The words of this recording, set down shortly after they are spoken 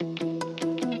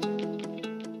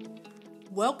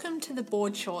Welcome to the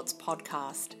Board Shorts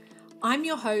podcast. I'm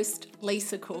your host,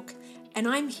 Lisa Cook, and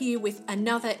I'm here with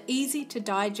another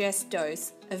easy-to-digest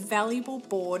dose of valuable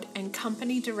board and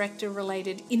company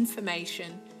director-related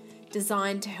information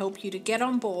designed to help you to get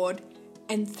on board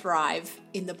and thrive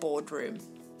in the boardroom.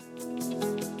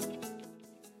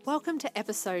 Welcome to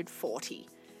episode 40.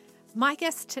 My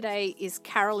guest today is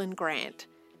Carolyn Grant.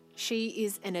 She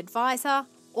is an advisor,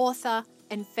 author,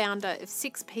 and founder of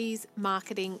 6Ps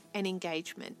Marketing and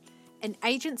Engagement, an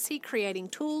agency creating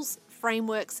tools,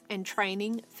 frameworks, and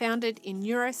training founded in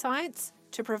neuroscience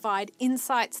to provide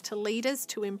insights to leaders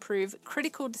to improve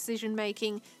critical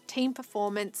decision-making, team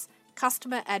performance,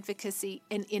 customer advocacy,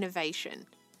 and innovation.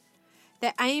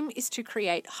 Their aim is to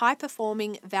create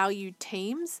high-performing, valued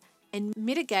teams and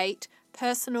mitigate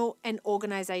personal and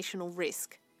organizational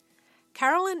risk.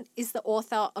 Carolyn is the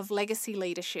author of Legacy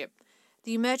Leadership,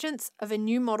 the emergence of a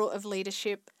new model of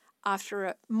leadership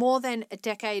after more than a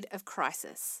decade of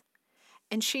crisis.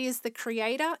 And she is the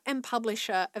creator and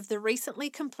publisher of the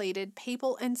recently completed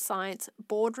People and Science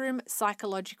Boardroom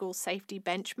Psychological Safety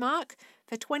Benchmark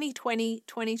for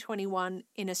 2020-2021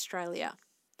 in Australia.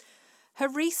 Her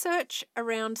research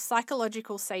around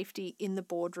psychological safety in the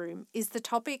boardroom is the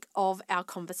topic of our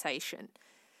conversation.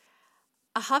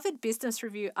 A Harvard Business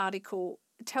Review article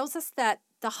tells us that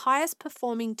the highest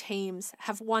performing teams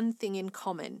have one thing in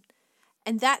common,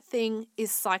 and that thing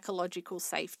is psychological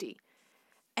safety.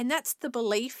 And that's the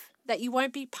belief that you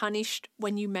won't be punished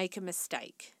when you make a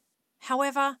mistake.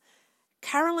 However,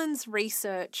 Carolyn's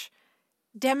research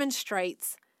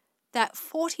demonstrates that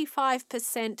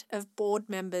 45% of board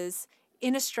members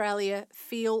in Australia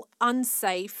feel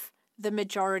unsafe the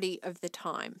majority of the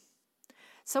time.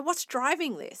 So what's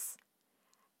driving this?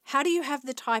 How do you have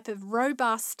the type of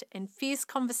robust and fierce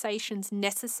conversations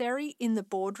necessary in the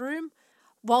boardroom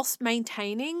whilst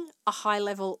maintaining a high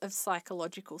level of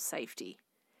psychological safety?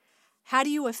 How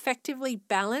do you effectively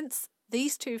balance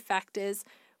these two factors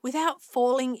without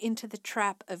falling into the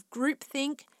trap of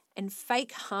groupthink and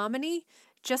fake harmony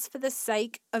just for the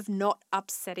sake of not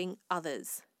upsetting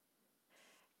others?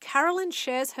 Carolyn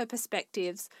shares her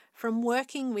perspectives from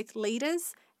working with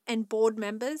leaders and board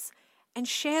members and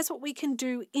shares what we can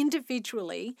do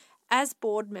individually as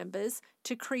board members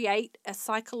to create a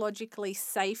psychologically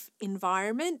safe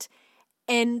environment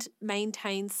and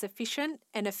maintain sufficient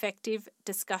and effective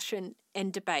discussion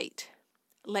and debate.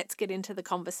 Let's get into the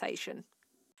conversation.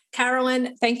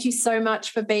 Carolyn, thank you so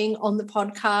much for being on the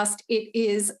podcast. It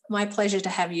is my pleasure to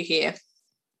have you here.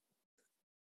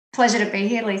 Pleasure to be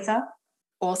here, Lisa.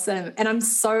 Awesome. And I'm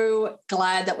so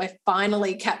glad that we're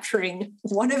finally capturing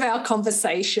one of our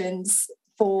conversations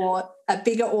for a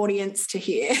bigger audience to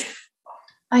hear.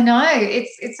 I know.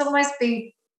 It's almost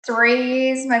been 3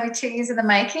 years, maybe 2 years in the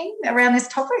making around this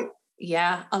topic.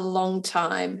 Yeah, a long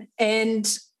time.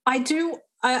 And I'm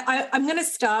going to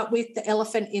start with the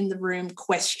elephant in the room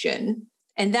question,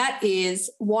 and that is,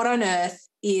 what on earth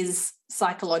is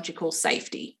psychological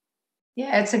safety?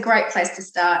 Yeah, it's a great place to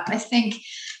start. I think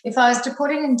if I was to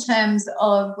put it in terms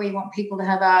of we want people to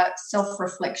have a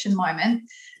self-reflection moment,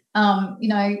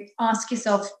 ask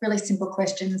yourself really simple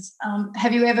questions.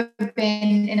 Have you ever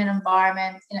been in an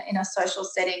environment, in a social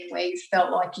setting where you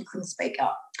felt like you couldn't speak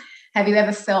up? Have you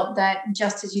ever felt that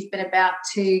just as you've been about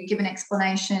to give an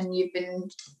explanation, you've been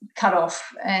cut off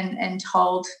and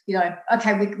told,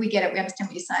 okay, we get it, we understand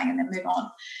what you're saying, and then move on?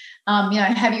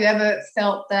 Have you ever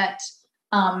felt that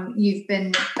you've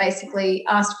been basically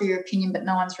asked for your opinion, but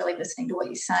no one's really listening to what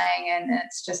you're saying, and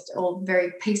it's just all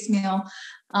very piecemeal?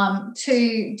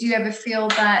 Two, do you ever feel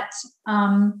that,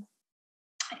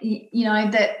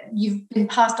 that you've been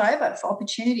passed over for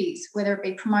opportunities, whether it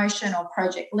be promotion or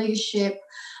project leadership,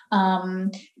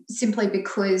 simply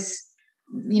because,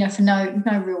 for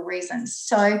no real reasons?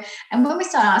 So, and when we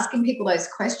start asking people those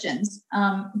questions,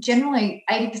 generally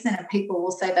 80% of people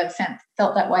will say they've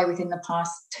felt that way within the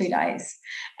past 2 days.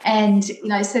 And,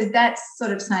 so that's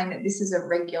sort of saying that this is a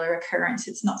regular occurrence.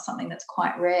 It's not something that's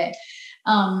quite rare.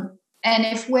 And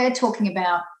if we're talking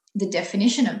about the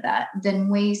definition of that,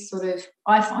 then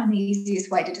I find the easiest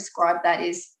way to describe that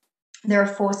is there are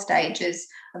 4 stages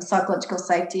of psychological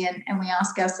safety, and we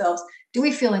ask ourselves, do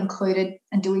we feel included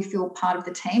and do we feel part of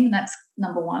the team? And that's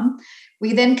number 1.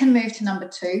 We then can move to number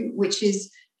 2, which is,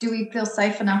 do we feel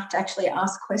safe enough to actually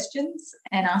ask questions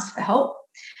and ask for help?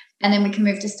 And then we can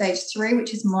move to stage 3,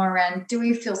 which is more around, do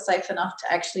we feel safe enough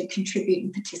to actually contribute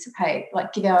and participate,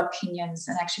 like give our opinions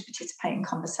and actually participate in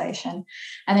conversation?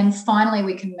 And then finally,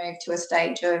 we can move to a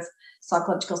stage of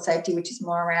psychological safety, which is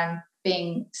more around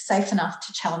being safe enough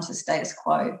to challenge the status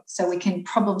quo. So we can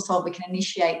problem solve, we can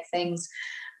initiate things,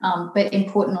 But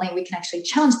importantly, we can actually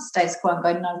challenge the status quo and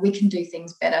go, no, we can do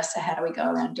things better. So how do we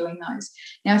go around doing those?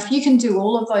 Now, if you can do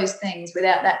all of those things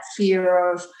without that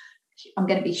fear of, I'm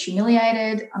going to be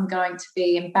humiliated, I'm going to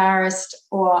be embarrassed,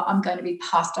 or I'm going to be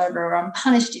passed over, or I'm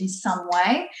punished in some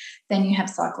way, then you have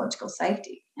psychological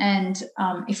safety. And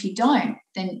if you don't,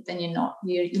 then you're not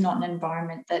in an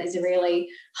environment that is really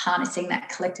harnessing that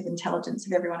collective intelligence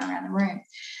of everyone around the room.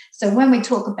 So when we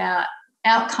talk about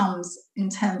outcomes in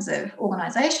terms of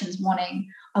organisations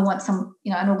I want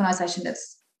an organisation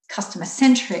that's customer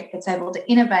centric, that's able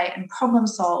to innovate and problem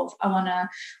solve. I want an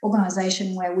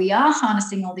organisation where we are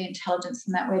harnessing all the intelligence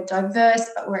and that we're diverse,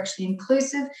 but we're actually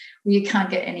inclusive. Well, you can't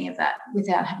get any of that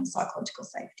without having psychological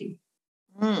safety.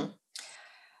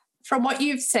 From what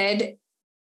you've said,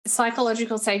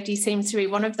 psychological safety seems to be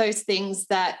one of those things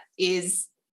that is,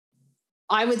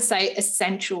 I would say,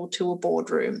 essential to a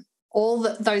boardroom. All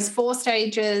those 4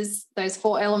 stages, those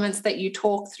 4 elements that you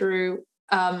talk through,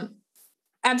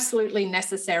 absolutely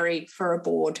necessary for a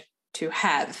board to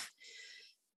have.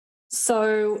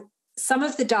 So some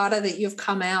of the data that you've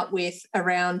come out with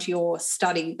around your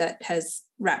study that has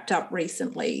wrapped up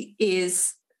recently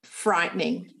is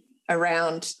frightening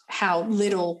around how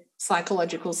little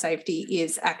psychological safety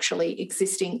is actually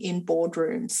existing in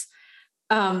boardrooms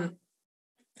around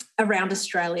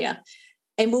Australia.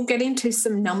 And we'll get into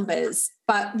some numbers,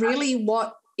 but really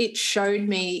what it showed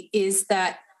me is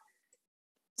that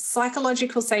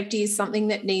psychological safety is something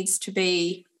that needs to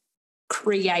be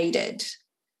created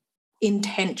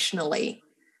intentionally.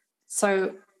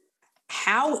 So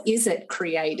how is it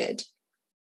created?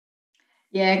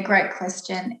 Yeah, great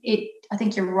question. I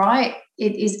think you're right.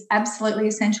 It is absolutely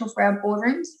essential for our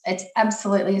boardrooms. It's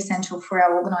absolutely essential for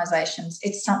our organisations.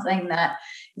 It's something that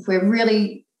if we're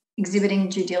really exhibiting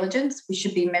due diligence, we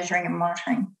should be measuring and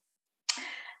monitoring.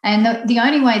 And the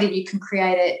only way that you can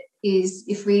create it is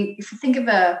if we think of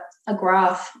a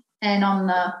graph, and on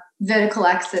the vertical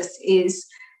axis is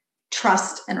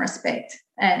trust and respect.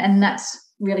 And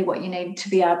that's really what you need to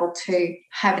be able to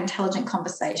have intelligent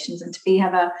conversations and to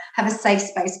have a safe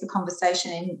space for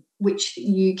conversation in which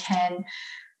you can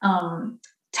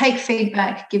take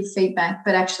feedback, give feedback,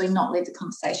 but actually not leave the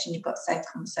conversation. You've got safe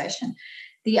conversation.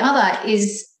 The other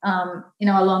is,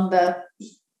 along the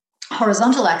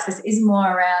horizontal axis is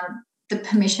more around the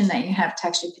permission that you have to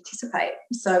actually participate.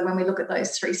 So when we look at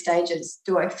those 3 stages,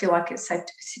 do I feel like it's safe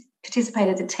to participate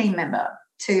as a team member,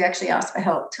 to actually ask for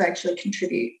help, to actually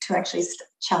contribute, to actually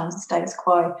challenge the status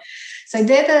quo? So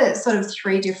they're the sort of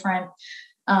 3 different,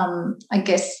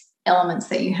 elements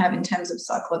that you have in terms of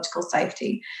psychological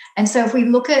safety. And so if we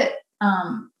look at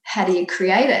how do you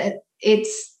create it,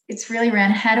 it's really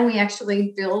around how do we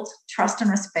actually build trust and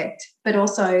respect, but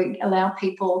also allow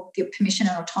people the permission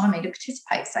and autonomy to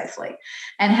participate safely.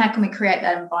 And how can we create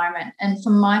that environment? And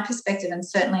from my perspective, and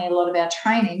certainly a lot of our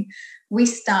training, we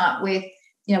start with,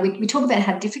 we talk about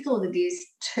how difficult it is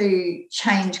to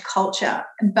change culture,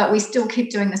 but we still keep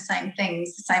doing the same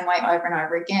things the same way over and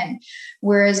over again.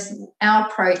 Whereas our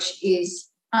approach is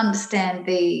understand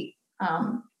the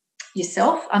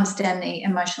yourself, understand the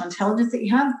emotional intelligence that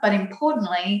you have, but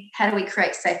importantly, how do we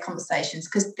create safe conversations?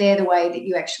 Because they're the way that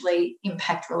you actually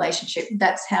impact relationship.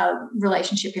 That's how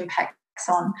relationship impacts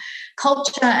on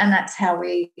culture, and that's how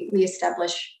we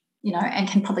establish, and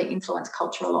can probably influence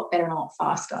culture a lot better and a lot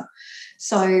faster.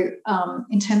 So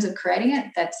in terms of creating it,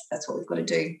 that's what we've got to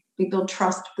do. We build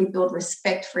trust, we build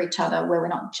respect for each other where we're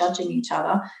not judging each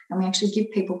other, and we actually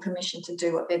give people permission to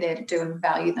do what they're there to do and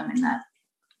value them in that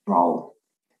role.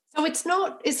 So it's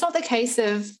not the case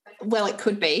of, well, it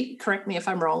could be, correct me if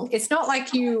I'm wrong, it's not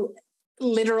like you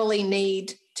literally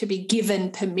need to be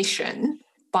given permission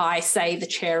by, say, the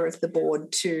chair of the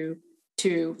board to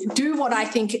do what I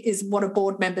think is what a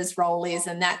board member's role is,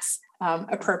 and that's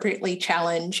appropriately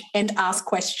challenge and ask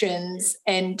questions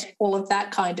and all of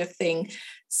that kind of thing.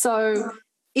 So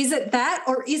is it that,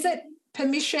 or is it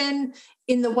permission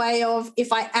in the way of,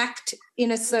 if I act in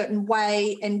a certain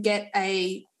way and get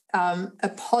a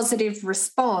positive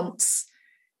response,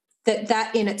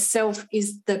 that in itself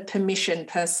is the permission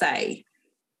per se?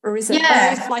 Or is it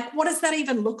both? Like, what does that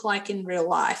even look like in real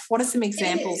life? What are some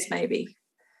examples maybe?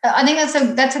 I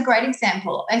think that's a great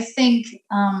example. I think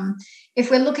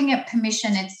if we're looking at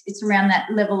permission, it's around that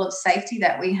level of safety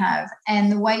that we have,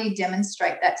 and the way you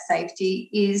demonstrate that safety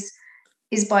is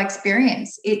by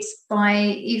experience. It's by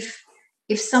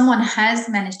if someone has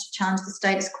managed to challenge the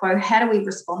status quo, how do we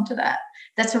respond to that?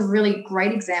 That's a really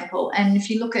great example. And if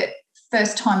you look at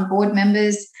first-time board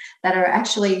members that are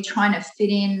actually trying to fit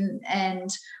in and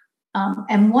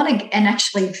want to, and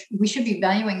actually we should be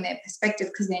valuing their perspective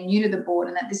because they're new to the board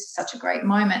and that this is such a great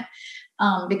moment.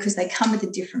 because they come with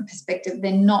a different perspective.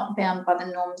 They're not bound by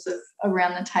the norms of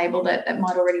around the table that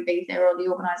might already be there or the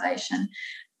organisation.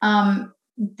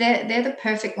 They're the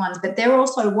perfect ones, but they're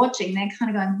also watching. They're kind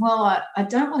of going, well, I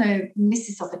don't want to miss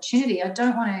this opportunity. I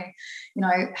don't want to,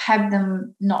 have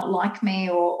them not like me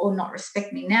or not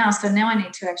respect me now. So now I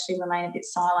need to actually remain a bit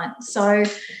silent. So,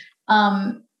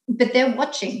 but they're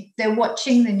watching. They're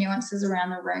watching the nuances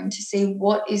around the room to see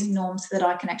what is norms that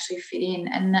I can actually fit in,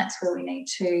 and that's where we need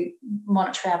to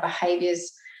monitor our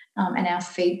behaviours and our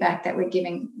feedback that we're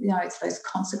giving. It's those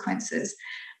consequences.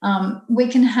 We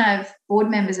can have board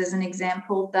members, as an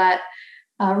example, that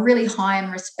are really high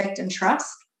in respect and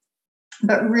trust,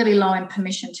 but really low in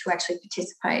permission to actually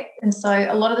participate. And so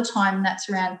a lot of the time that's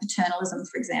around paternalism,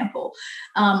 for example,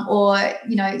 or,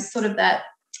 sort of that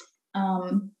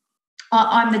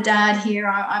I'm the dad here,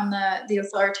 I'm the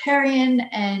authoritarian,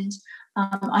 and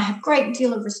I have a great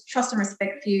deal of trust and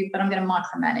respect for you, but I'm going to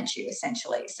micromanage you,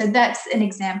 essentially. So that's an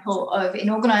example of, in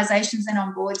organisations and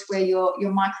on boards, where you're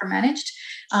micromanaged.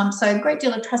 So a great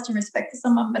deal of trust and respect for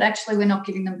someone, but actually we're not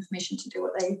giving them permission to do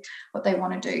what they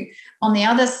want to do. On the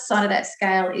other side of that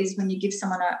scale is when you give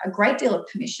someone a great deal of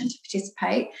permission to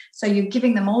participate. So you're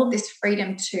giving them all of this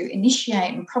freedom to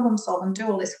initiate and problem solve and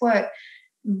do all this work,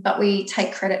 but we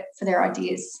take credit for their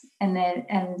ideas and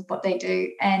what they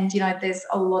do. And, there's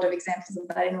a lot of examples of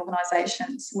that in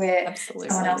organisations where Absolutely.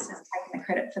 Someone else has taken the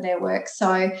credit for their work.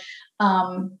 So,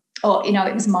 or,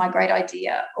 it was my great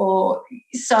idea. Or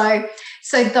so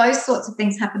those sorts of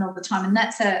things happen all the time. And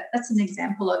that's an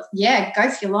example of, go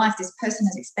for your life. This person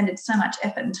has expended so much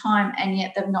effort and time, and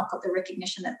yet they've not got the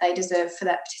recognition that they deserve for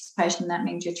that participation. That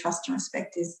means your trust and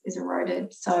respect is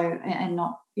eroded. So, and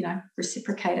not,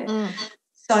 reciprocated.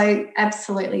 So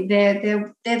absolutely,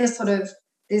 they're the sort of,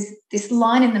 there's this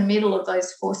line in the middle of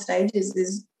those four stages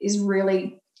is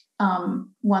really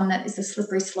one that is a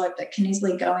slippery slope that can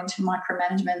easily go into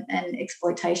micromanagement and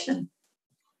exploitation.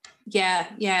 Yeah,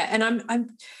 and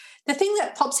I'm the thing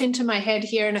that pops into my head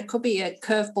here, and it could be a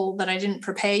curveball that I didn't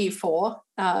prepare you for,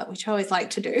 which I always like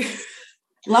to do.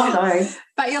 Love those.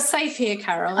 But you're safe here,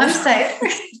 Carolyn. I'm safe.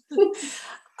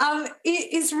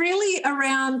 It is really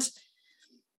around.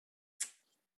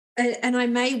 And I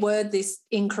may word this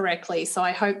incorrectly, so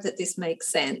I hope that this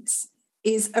makes sense,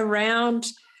 is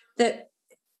around that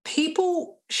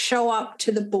people show up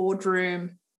to the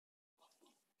boardroom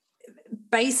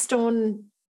based on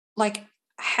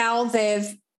how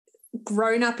they've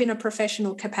grown up in a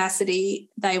professional capacity.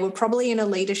 They were probably in a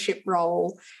leadership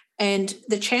role, and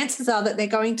the chances are that they're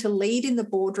going to lead in the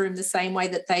boardroom the same way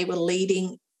that they were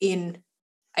leading in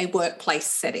a workplace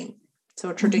setting, so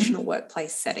a traditional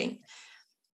workplace setting.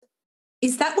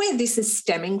 Is that where this is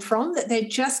stemming from, that they're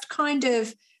just kind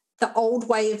of the old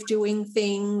way of doing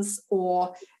things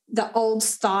or the old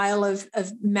style of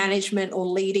management or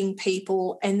leading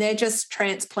people, and they're just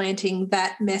transplanting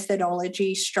that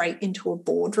methodology straight into a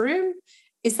boardroom?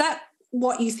 Is that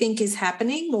what you think is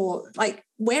happening, or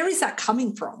where is that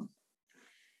coming from?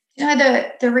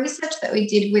 The research that we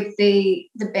did with the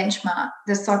benchmark,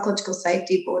 the psychological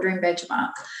safety boardroom benchmark,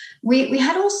 we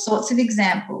had all sorts of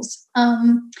examples.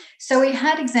 So we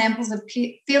had examples of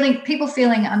people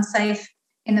feeling unsafe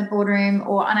in the boardroom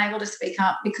or unable to speak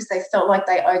up because they felt like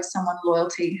they owed someone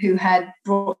loyalty who had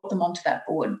brought them onto that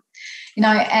board,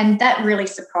 and that really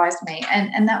surprised me.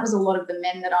 And that was a lot of the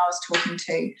men that I was talking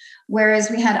to, whereas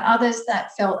we had others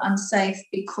that felt unsafe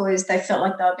because they felt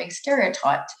like they were being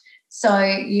stereotyped. So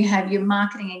you have your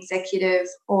marketing executive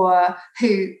or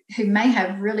who may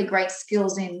have really great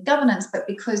skills in governance, but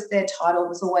because their title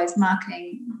was always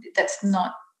marketing, that's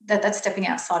stepping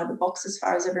outside of the box as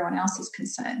far as everyone else is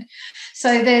concerned.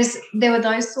 So there were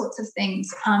those sorts of things,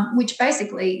 which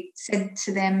basically said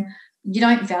to them, you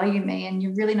don't value me and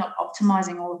you're really not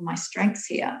optimizing all of my strengths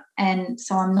here. And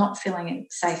so I'm not feeling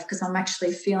safe because I'm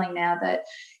actually feeling now that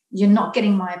you're not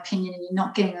getting my opinion and you're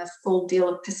not getting a full deal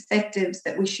of perspectives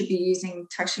that we should be using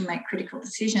to actually make critical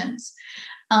decisions.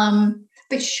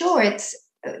 But sure, it's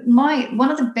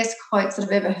one of the best quotes that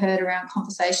I've ever heard around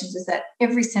conversations is that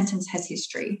every sentence has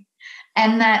history.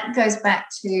 And that goes back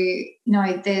to,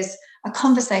 there's a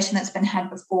conversation that's been had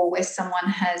before where someone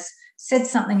has said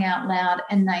something out loud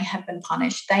and they have been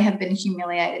punished, they have been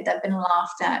humiliated, they've been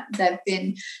laughed at, they've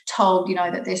been told,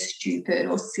 that they're stupid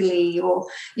or silly or,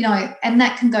 and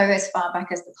that can go as far back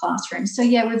as the classroom. So,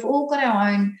 we've all got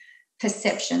our own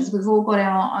perceptions, we've all got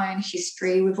our own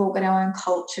history, we've all got our own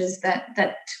cultures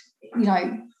that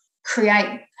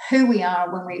create who we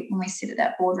are when we sit at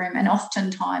that boardroom. And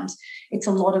oftentimes it's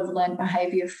a lot of learned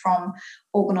behaviour from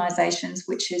organisations,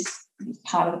 which is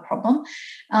part of the problem.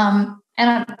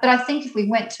 But I think if we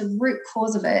went to root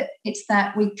cause of it, it's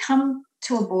that we come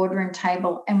to a boardroom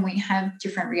table and we have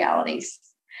different realities.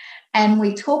 And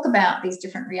we talk about these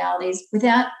different realities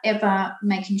without ever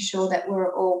making sure that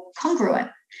we're all congruent.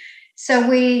 So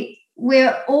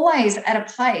we're always at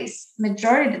a place,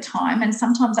 majority of the time, and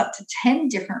sometimes up to 10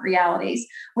 different realities,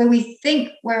 where we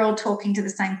think we're all talking to the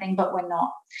same thing, but we're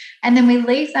not. And then we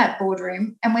leave that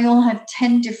boardroom and we all have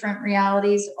 10 different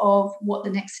realities of what the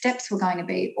next steps were going to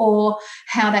be, or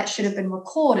how that should have been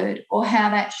recorded, or how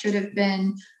that should have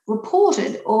been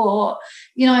reported, or,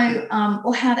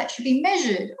 or how that should be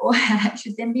measured, or how that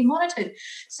should then be monitored.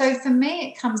 So for me,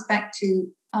 it comes back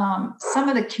to some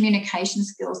of the communication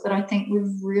skills that I think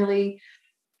we've really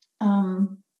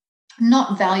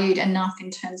not valued enough in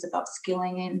terms of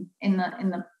upskilling in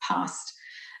the past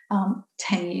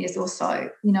 10 years or so,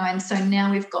 and so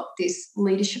now we've got this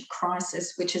leadership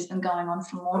crisis which has been going on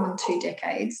for more than 2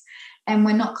 decades, and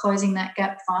we're not closing that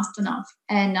gap fast enough.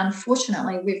 And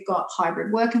unfortunately, we've got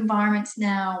hybrid work environments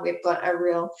now. We've got a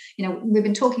real, we've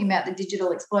been talking about the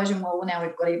digital explosion. Well, now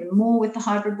we've got even more with the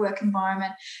hybrid work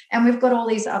environment. And we've got all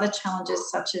these other challenges,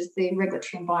 such as the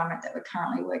regulatory environment that we're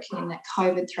currently working in that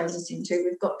COVID throws us into.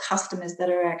 We've got customers that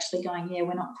are actually going, yeah,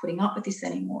 we're not putting up with this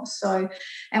anymore. So,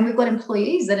 and we've got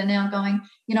employees that are now going,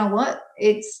 you know what,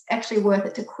 it's actually worth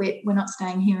it to quit. We're not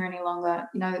staying here any longer.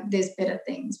 There's better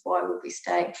things. Why would we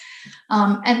stay?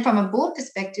 And from a board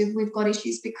perspective, we've got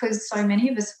issues because so many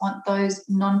of us want those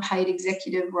non-paid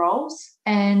executive roles,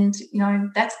 and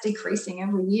that's decreasing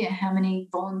every year. How many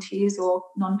volunteers or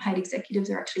non-paid executives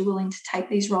are actually willing to take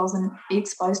these roles and be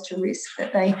exposed to risk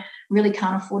that they really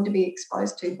can't afford to be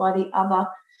exposed to by the other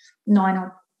 9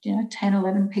 or 10,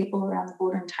 11 people around the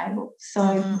boardroom table.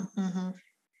 So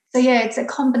So, yeah, it's a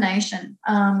combination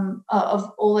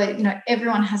of all the,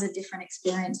 everyone has a different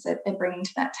experience that they're bringing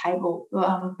to that table.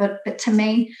 But to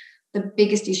me, the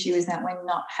biggest issue is that we're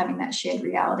not having that shared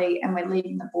reality, and we're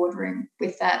leaving the boardroom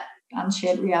with that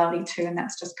unshared reality too, and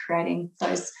that's just creating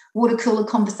those water cooler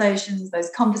conversations, those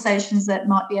conversations that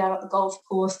might be out at the golf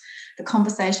course, the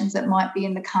conversations that might be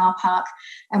in the car park,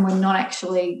 and we're not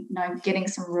actually, getting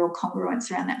some real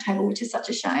congruence around that table, which is such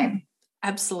a shame.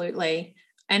 Absolutely.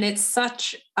 And it's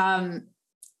such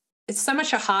it's so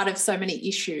much a heart of so many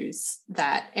issues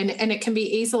that, and it can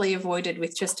be easily avoided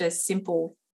with just a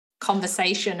simple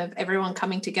conversation of everyone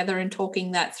coming together and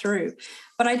talking that through.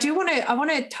 But I want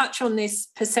to touch on this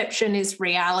perception is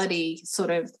reality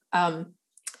sort of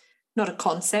not a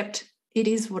concept. It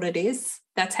is what it is.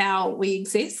 That's how we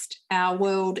exist. Our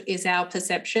world is our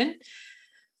perception.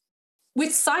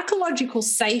 With psychological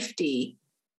safety,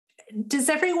 does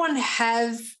everyone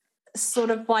have sort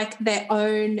of like their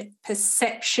own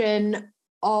perception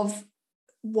of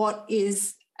what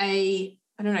is I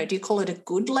don't know, do you call it a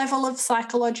good level of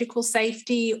psychological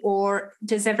safety, or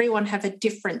does everyone have a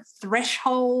different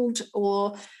threshold?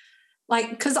 Or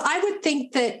because I would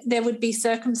think that there would be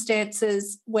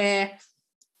circumstances where,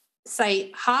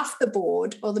 say, half the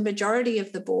board or the majority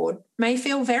of the board may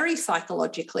feel very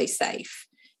psychologically safe.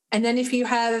 And then if you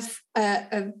have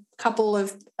a couple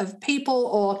of people,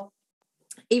 or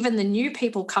even the new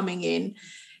people coming in,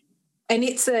 and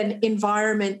it's an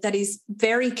environment that is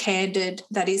very candid,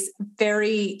 that is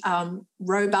very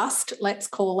robust, let's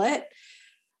call it,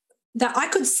 that I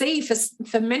could see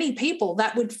for many people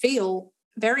that would feel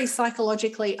very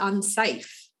psychologically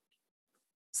unsafe.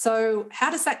 So how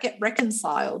does that get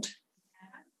reconciled?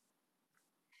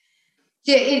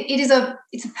 Yeah,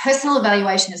 it's a personal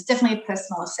evaluation. It's definitely a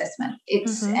personal assessment.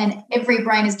 And every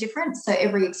brain is different, so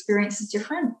every experience is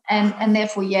different, and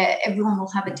therefore, yeah, everyone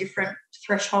will have a different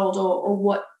threshold, or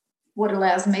what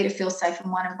allows me to feel safe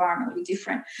in one environment will be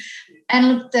different.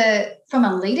 And from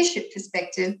a leadership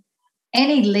perspective,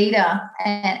 any leader,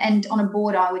 and on a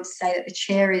board, I would say that the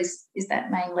chair is that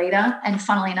main leader. And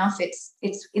funnily enough, it's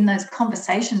in those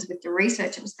conversations with the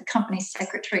research, it was the company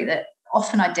secretary that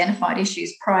often identified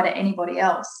issues prior to anybody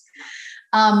else.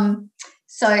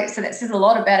 So that says a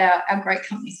lot about our great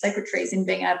company secretaries in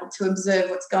being able to observe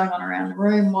what's going on around the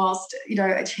room whilst,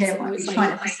 a chair might be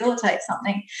trying to facilitate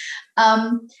something.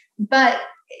 But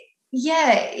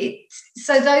yeah,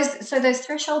 so those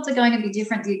thresholds are going to be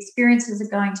different. The experiences are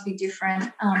going to be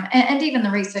different, and even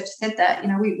the research said that.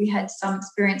 We had some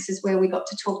experiences where we got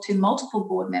to talk to multiple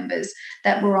board members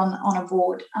that were on a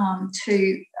board,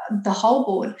 to the whole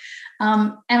board,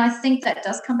 and I think that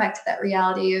does come back to that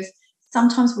reality of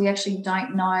sometimes we actually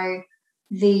don't know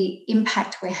the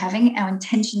impact we're having. Our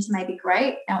intentions may be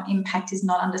great, our impact is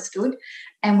not understood,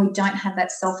 and we don't have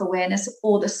that self-awareness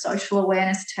or the social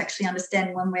awareness to actually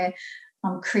understand when we're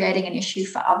creating an issue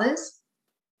for others.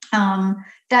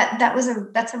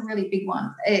 That's a really big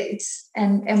one.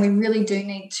 And we really do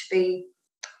need to be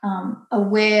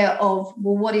aware of,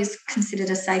 well, what is considered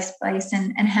a safe space,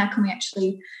 and how can we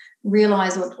actually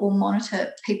realise or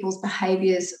monitor people's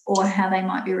behaviours or how they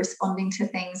might be responding to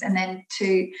things, and then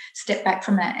to step back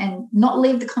from that and not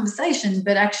leave the conversation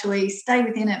but actually stay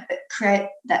within it, but create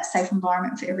that safe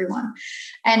environment for everyone.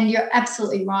 And you're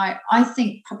absolutely right. I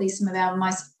think probably some of our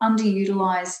most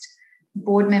underutilised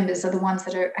board members are the ones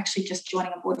that are actually just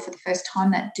joining a board for the first time,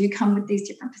 that do come with these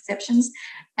different perceptions,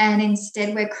 and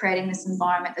instead we're creating this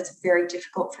environment that's very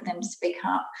difficult for them to speak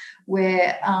up,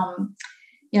 where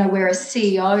where a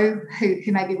CEO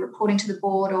who may be reporting to the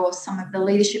board, or some of the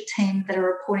leadership team that are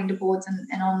reporting to boards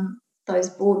and on those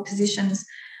board positions,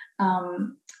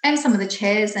 and some of the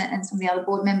chairs and some of the other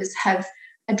board members have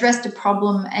addressed a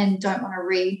problem and don't want to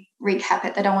recap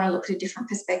it. They don't want to look at a different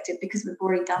perspective because we've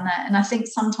already done that. And I think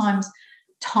sometimes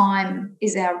time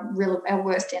is our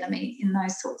worst enemy in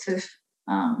those sorts of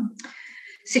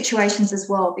situations as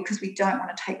well, because we don't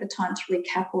want to take the time to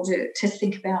recap or to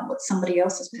think about what somebody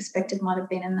else's perspective might have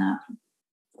been in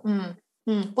that.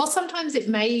 Well, sometimes it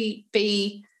may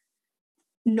be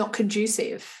not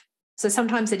conducive. So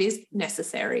sometimes it is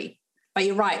necessary. But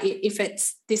you're right, if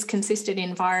it's this consistent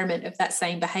environment of that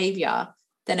same behaviour,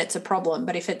 then it's a problem.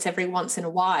 But if it's every once in a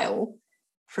while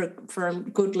for a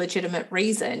good, legitimate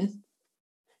reason.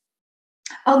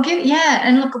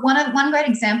 And look, one great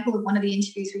example of one of the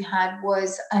interviews we had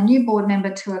was a new board member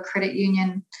to a credit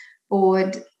union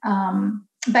board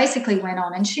basically went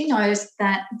on, and she noticed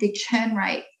that the churn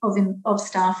rate of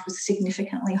staff was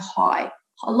significantly high,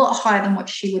 a lot higher than what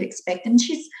she would expect. And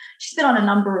she's been on a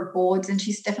number of boards, and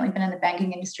she's definitely been in the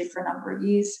banking industry for a number of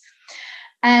years.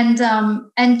 And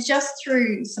just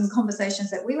through some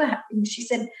conversations that we were having, she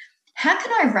said, how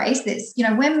can I raise this?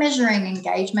 We're measuring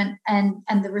engagement, and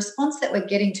the response that we're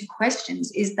getting to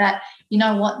questions is that, you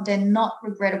know what, they're not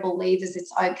regrettable leavers.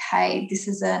 It's okay. This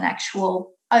is an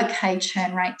actual okay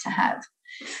churn rate to have.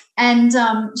 And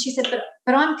she said,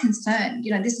 but I'm concerned.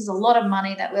 This is a lot of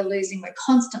money that we're losing. We're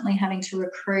constantly having to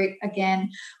recruit again.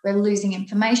 We're losing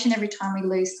information every time we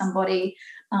lose somebody.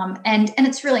 And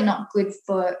it's really not good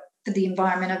for the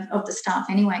environment of the staff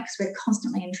anyway, because we're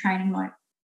constantly in training mode.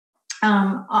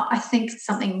 I think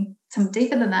some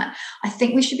deeper than that. I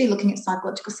think we should be looking at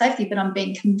psychological safety, but I'm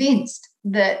being convinced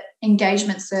that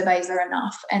engagement surveys are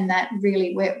enough, and that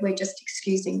really we're just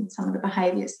excusing some of the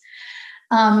behaviours.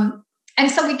 And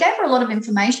so we gave her a lot of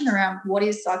information around what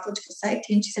is psychological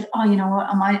safety, and she said, oh, you know what,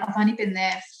 I've only been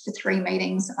there for 3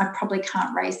 meetings. I probably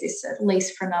can't raise this at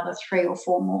least for another 3 or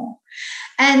 4 more.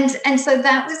 And so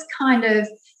that was kind of,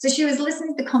 so she was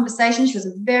listening to the conversation. She was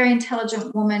a very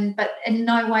intelligent woman, but in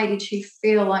no way did she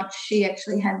feel like she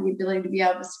actually had the ability to be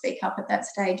able to speak up at that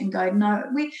stage and go, no,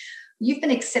 you've been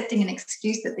accepting an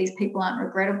excuse that these people aren't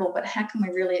regrettable, but how can we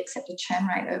really accept a churn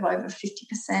rate of over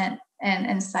 50%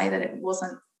 and say that it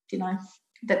wasn't,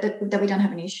 that we don't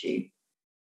have an issue?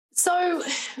 So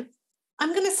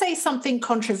I'm going to say something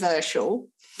controversial,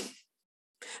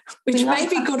 which may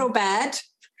be good or bad.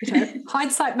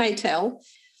 Hindsight may tell.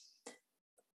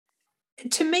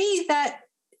 To me, that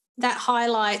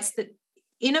highlights that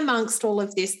in amongst all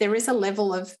of this, there is a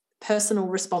level of personal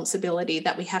responsibility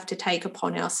that we have to take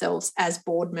upon ourselves as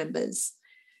board members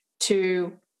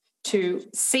to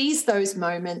seize those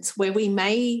moments where we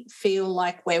may feel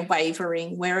like we're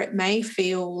wavering, where it may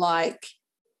feel like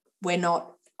we're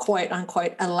not, quote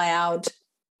unquote, allowed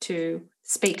to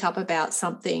speak up about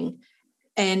something,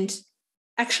 and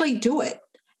actually do it.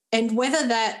 And whether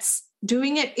that's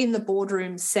doing it in the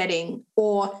boardroom setting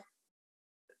or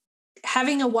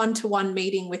having a one-to-one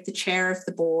meeting with the chair of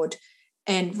the board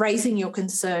and raising your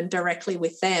concern directly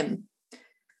with them.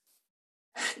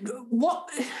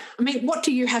 What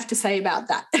do you have to say about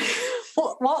that?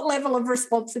 What level of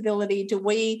responsibility do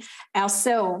we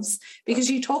ourselves, because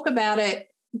you talk about it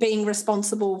being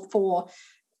responsible for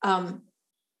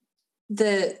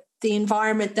the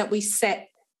environment that we set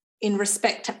in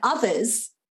respect to others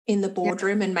in the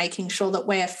boardroom, and making sure that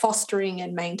we're fostering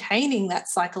and maintaining that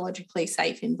psychologically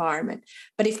safe environment.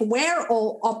 But if we're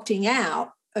all opting out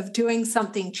of doing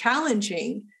something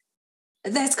challenging,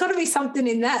 there's got to be something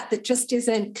in that just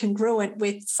isn't congruent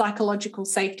with psychological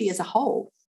safety as a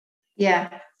whole.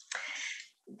 Yeah.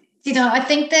 I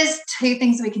think there's 2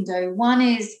 things we can do. One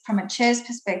is, from a chair's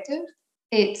perspective,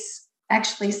 it's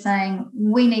actually saying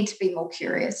we need to be more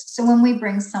curious. So when we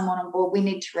bring someone on board, we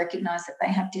need to recognise that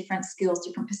they have different skills,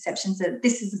 different perceptions, that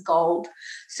this is gold.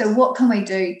 So what can we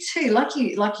do too? Like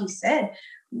you said,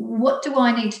 what do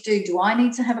I need to do? Do I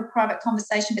need to have a private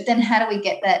conversation? But then how do we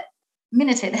get that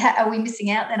minuted? How are we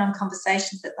missing out then on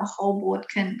conversations that the whole board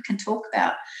can talk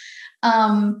about?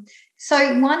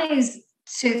 So one is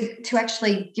to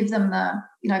actually give them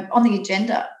on the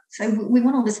agenda. So we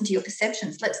want to listen to your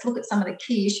perceptions. Let's look at some of the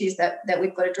key issues that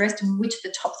we've got addressed, and which are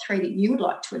the top 3 that you would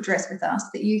like to address with us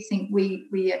that you think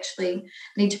we actually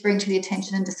need to bring to the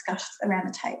attention and discuss around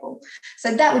the table.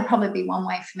 So that would probably be one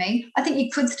way for me. I think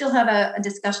you could still have a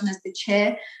discussion as the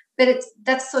chair, but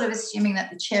that's sort of assuming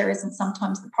that the chair isn't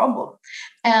sometimes the problem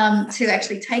to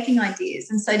actually taking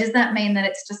ideas. And so does that mean that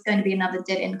it's just going to be another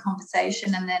dead-end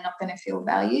conversation and they're not going to feel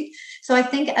valued? So I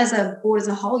think as a board as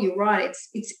a whole, you're right,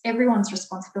 it's everyone's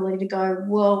responsibility to go,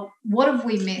 well, what have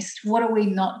we missed? What are we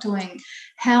not doing?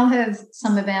 How have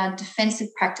some of our defensive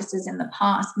practices in the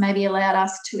past maybe allowed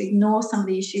us to ignore some of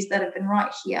the issues that have been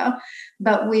right here,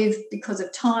 but because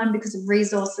of time, because of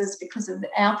resources, because of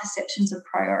our perceptions of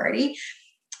priority,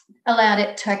 allowed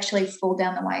it to actually fall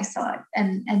down the wayside,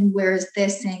 and whereas they're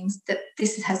seeing that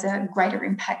this has a greater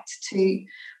impact to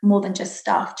more than just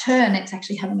staff churn, it's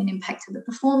actually having an impact to the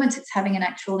performance, it's having an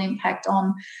actual impact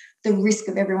on the risk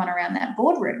of everyone around that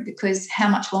boardroom, because how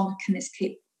much longer can this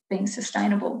keep being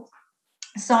sustainable?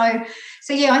 So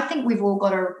yeah, I think we've all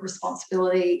got a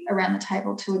responsibility around the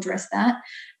table to address that.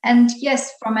 And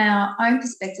yes, from our own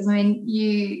perspective, I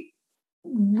mean,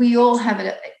 we all have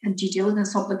a due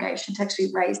diligence obligation to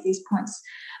actually raise these points.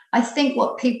 I think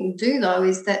what people do, though,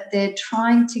 is that they're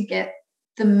trying to get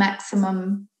the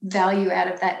maximum value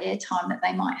out of that airtime that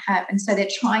they might have. And so they're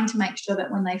trying to make sure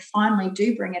that when they finally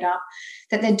do bring it up,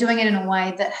 that they're doing it in a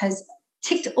way that has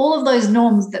ticked all of those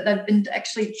norms that they've been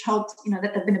actually told,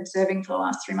 that they've been observing for the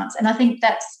last 3 months. And I think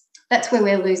that's where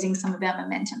we're losing some of our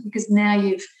momentum, because now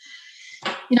you're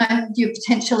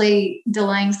potentially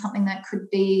delaying something that could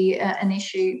be an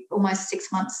issue almost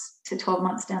 6 months to 12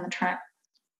 months down the track.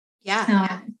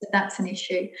 Yeah. That's an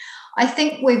issue. I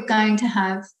think we're going to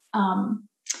have,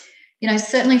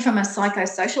 certainly from a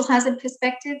psychosocial hazard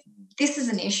perspective, this is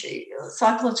an issue.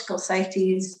 Psychological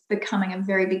safety is becoming a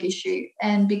very big issue.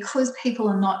 And because people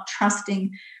are not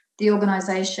trusting the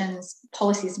organisation's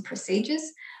policies and procedures,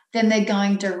 then they're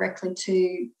going directly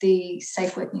to the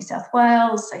Safe Work New South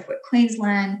Wales, Safe Work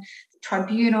Queensland,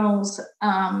 tribunals,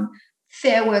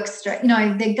 Fair Work,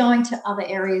 they're going to other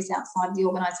areas outside of the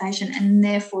organisation, and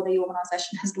therefore the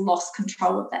organisation has lost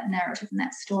control of that narrative and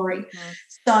that story. Mm.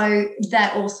 So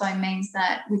that also means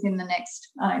that within the next,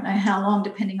 I don't know how long,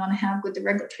 depending on how good the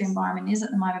regulatory environment is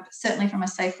at the moment, but certainly from a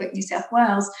Safe Work New South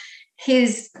Wales,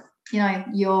 here's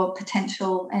your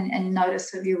potential and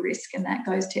notice of your risk, and that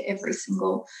goes to every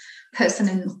single person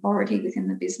in authority within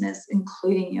the business,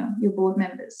 including your board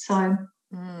members. So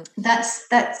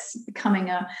that's becoming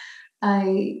a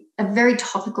very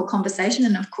topical conversation.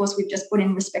 And of course, we've just put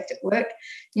in Respect at Work,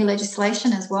 new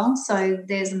legislation as well. So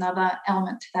there's another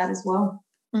element to that as well.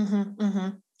 Mm-hmm, mm-hmm.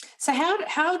 So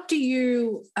how do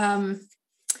you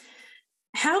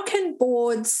how can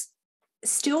boards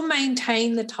still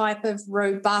maintain the type of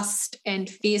robust and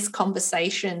fierce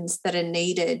conversations that are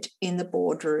needed in the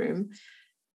boardroom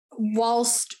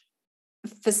whilst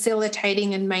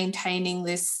facilitating and maintaining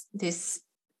this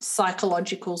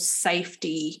psychological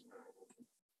safety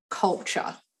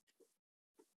culture?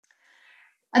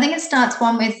 I think it starts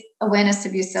with awareness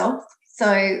of yourself.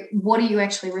 So what are you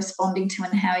actually responding to,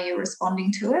 and how are you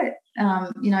responding to it?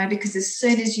 Because as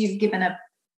soon as you've given a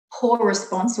poor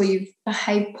response, or you've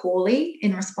behaved poorly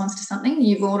in response to something,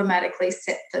 you've automatically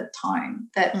set the tone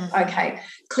that, okay,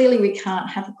 clearly we can't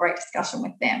have a great discussion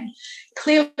with them.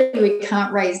 Clearly we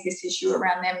can't raise this issue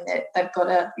around them, that they've got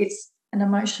it's an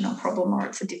emotional problem, or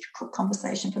it's a difficult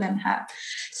conversation for them to have.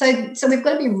 So we've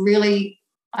got to be really,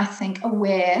 I think,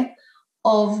 aware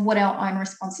of what our own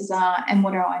responses are and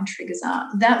what our own triggers are.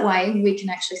 That way we can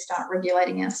actually start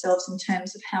regulating ourselves in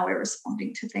terms of how we're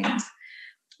responding to things.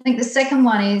 I think the second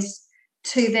one is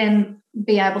to then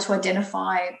be able to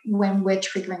identify when we're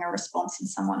triggering a response in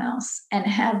someone else and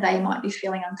how they might be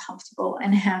feeling uncomfortable,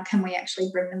 and how can we actually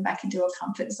bring them back into a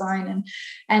comfort zone.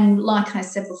 And like I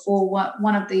said before,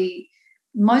 one of the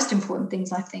most important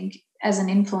things, I think, as an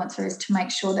influencer, is to make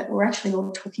sure that we're actually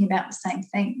all talking about the same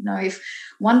thing. If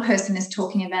one person is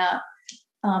talking about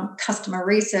customer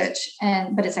research,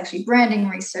 but it's actually branding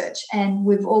research, and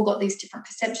we've all got these different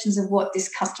perceptions of what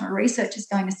this customer research is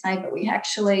going to say, but we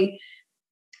actually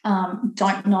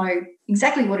don't know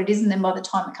exactly what it is, and then by the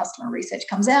time the customer research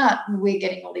comes out, we're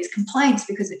getting all these complaints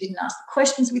because it didn't ask the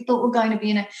questions we thought were going to be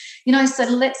in it. So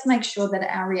let's make sure that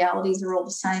our realities are all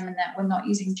the same, and that we're not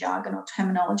using jargon or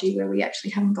terminology where we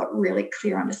actually haven't got really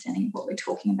clear understanding of what we're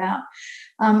talking about.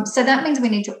 So that means we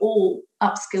need to all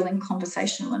upskill in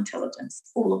conversational intelligence,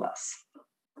 all of us.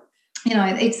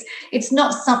 it's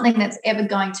not something that's ever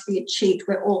going to be achieved.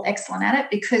 We're all excellent at it,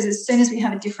 because as soon as we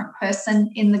have a different person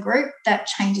in the group, that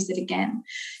changes it again.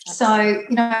 So,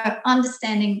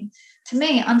 understanding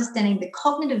the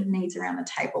cognitive needs around the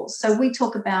table. So we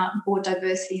talk about board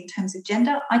diversity in terms of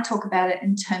gender. I talk about it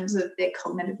in terms of their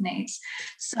cognitive needs.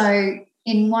 So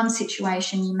in one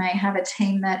situation, you may have a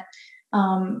team that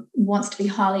wants to be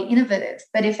highly innovative,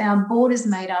 but if our board is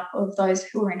made up of those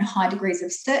who are in high degrees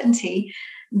of certainty,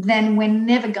 then we're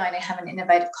never going to have an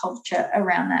innovative culture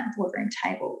around that boardroom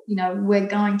table. We're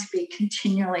going to be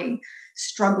continually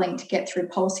struggling to get through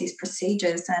policies,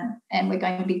 procedures, and we're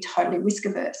going to be totally risk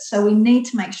averse. So we need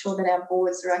to make sure that our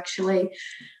boards are actually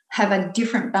have a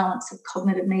different balance of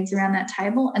cognitive needs around that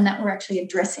table, and that we're actually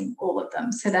addressing all of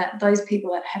them, so that those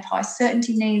people that have high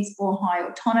certainty needs or high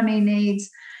autonomy needs,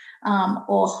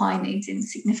 or high needs in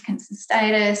significance and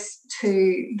status,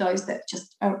 to those that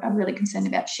just are really concerned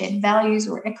about shared values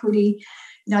or equity,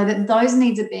 that those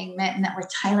needs are being met, and that we're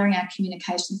tailoring our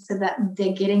communication so that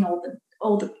they're getting all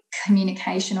the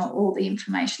communication or all the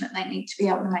information that they need to be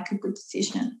able to make a good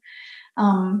decision.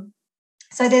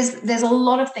 So there's a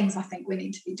lot of things I think we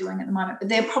need to be doing at the moment, but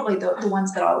they're probably the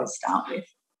ones that I would start with.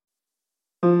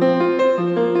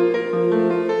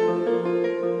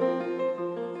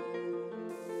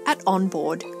 At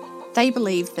Onboard, they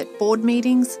believe that board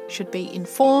meetings should be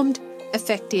informed,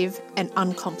 effective, and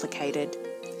uncomplicated.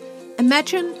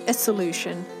 Imagine a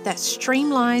solution that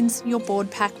streamlines your board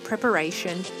pack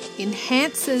preparation,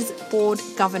 enhances board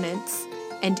governance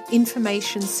and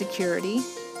information security,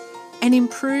 and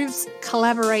improves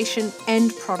collaboration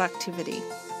and productivity.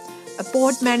 A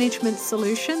board management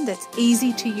solution that's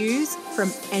easy to use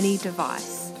from any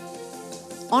device.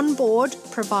 Onboard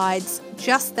provides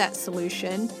just that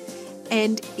solution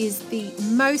and is the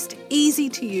most easy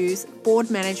to use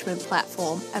board management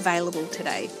platform available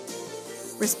today.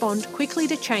 Respond quickly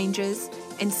to changes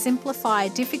and simplify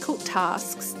difficult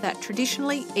tasks that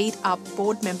traditionally eat up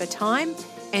board member time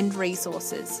and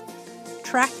resources.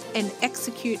 Track and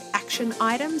execute action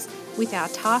items with our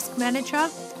task manager,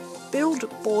 build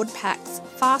board packs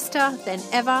faster than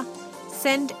ever,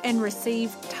 send and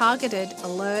receive targeted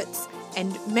alerts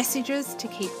and messages to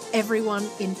keep everyone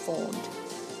informed.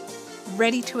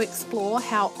 Ready to explore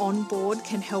how Onboard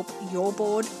can help your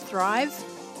board thrive?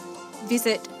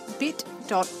 Visit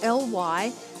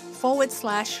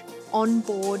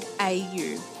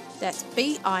bit.ly/onboardau. That's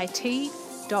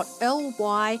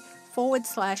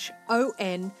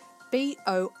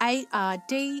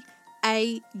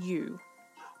bit.ly/onboardau.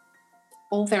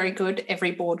 All very good.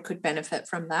 Every board could benefit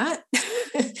from that.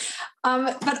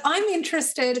 But I'm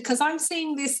interested, because I'm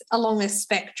seeing this along a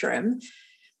spectrum.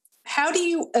 How do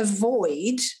you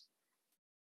avoid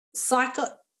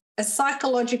a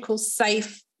psychological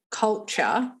safe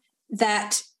culture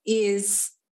that is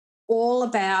all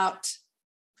about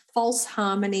false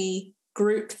harmony,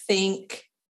 groupthink,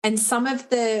 and some of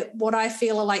what I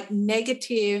feel are like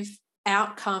negative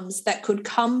outcomes that could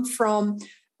come from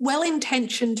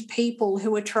well-intentioned people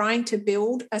who are trying to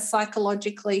build a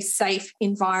psychologically safe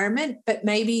environment, but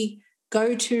maybe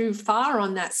go too far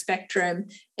on that spectrum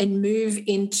and move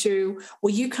into,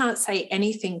 well, you can't say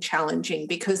anything challenging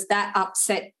because that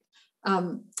upset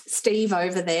Steve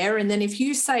over there. And then if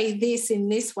you say this in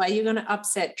this way, you're going to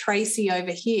upset Tracy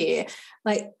over here.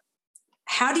 Like,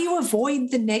 how do you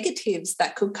avoid the negatives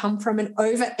that could come from an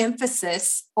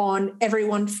overemphasis on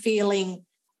everyone feeling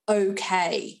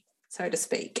okay, so to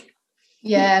speak?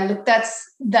 Yeah, look,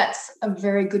 that's a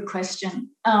very good question.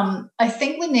 I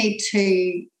think we need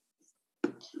to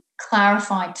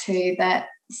clarify too that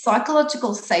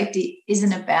psychological safety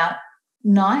isn't about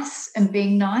nice and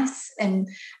being nice and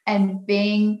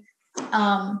being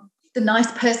the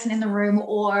nice person in the room,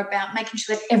 or about making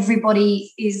sure that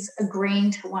everybody is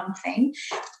agreeing to one thing.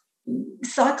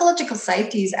 Psychological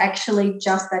safety is actually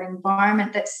just that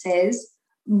environment that says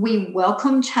we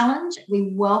welcome challenge,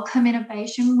 we welcome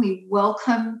innovation, we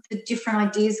welcome the different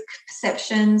ideas,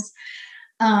 perceptions,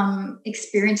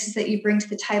 experiences that you bring to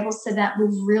the table, so that we've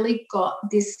really got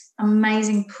this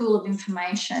amazing pool of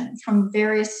information from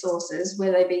various sources,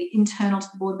 whether they be internal to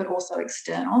the board but also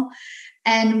external,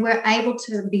 and we're able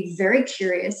to be very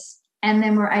curious, and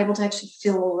then we're able to actually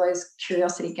fill all those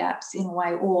curiosity gaps in a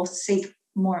way, or seek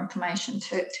more information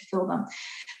to fill them.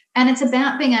 And it's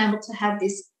about being able to have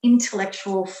this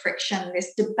intellectual friction,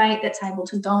 this debate that's able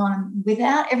to go on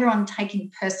without everyone taking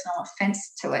personal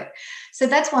offence to it. So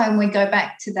that's why when we go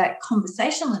back to that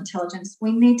conversational intelligence,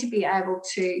 we need to be able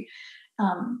to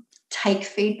take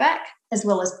feedback as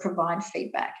well as provide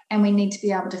feedback. And we need to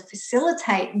be able to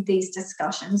facilitate these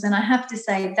discussions. And I have to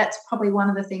say that's probably one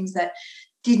of the things that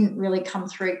didn't really come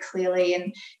through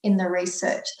clearly in the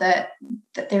research, that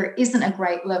there isn't a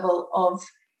great level of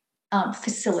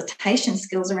facilitation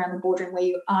skills around the boardroom where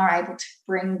you are able to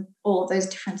bring all of those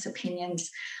different opinions,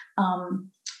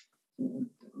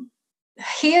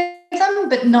 hear them,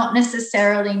 but not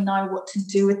necessarily know what to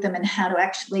do with them and how to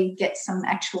actually get some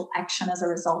actual action as a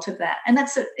result of that. And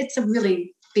it's a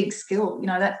really big skill,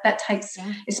 that takes,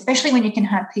 especially when you can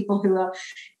have people who are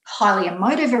highly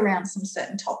emotive around some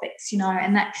certain topics,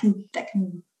 and that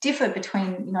can differ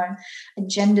between,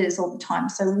 agendas all the time.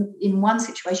 So in one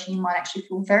situation, you might actually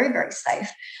feel very, very safe.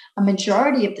 A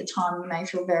majority of the time, you may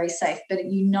feel very safe, but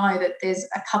that there's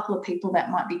a couple of people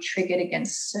that might be triggered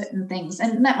against certain things.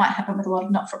 And that might happen with a lot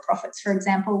of not-for-profits, for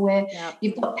example, where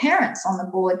you've got parents on the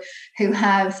board who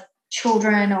have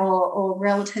children or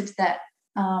relatives that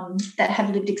have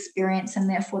lived experience, and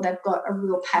therefore they've got a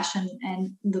real passion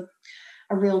and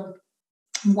a real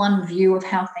one view of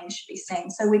how things should be seen.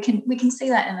 So we can see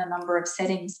that in a number of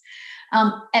settings,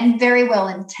 and very well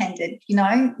intended,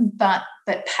 but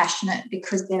passionate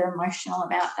because they're emotional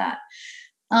about that.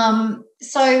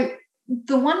 So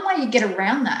the one way you get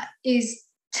around that is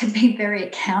to be very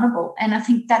accountable. And I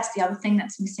think that's the other thing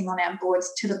that's missing on our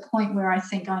boards, to the point where I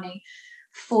think only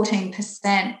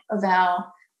 14% of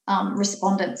our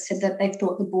respondents said that they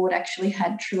thought the board actually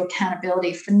had true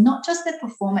accountability for not just their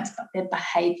performance but their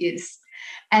behaviours.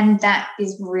 And that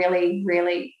is really,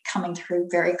 really coming through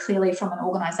very clearly from an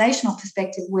organisational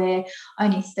perspective, where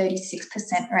only 36%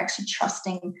 are actually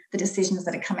trusting the decisions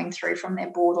that are coming through from their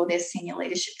board or their senior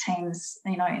leadership teams,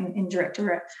 in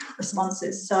director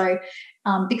responses. So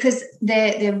because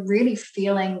they're really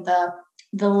feeling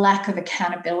the lack of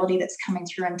accountability that's coming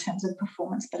through in terms of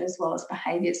performance, but as well as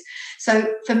behaviours.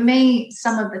 So for me,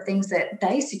 some of the things that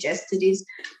they suggested is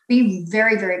be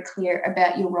very, very clear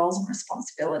about your roles and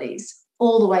responsibilities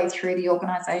all the way through the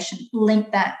organisation.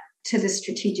 Link that to the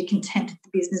strategic intent of the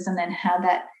business, and then how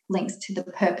that links to the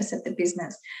purpose of the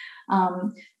business.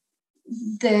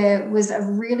 There was a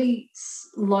really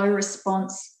low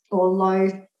response, or low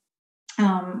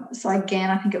so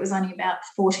again, I think it was only about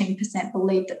 14%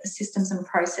 believed that the systems and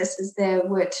processes there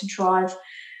were to drive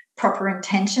proper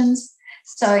intentions.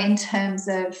 So in terms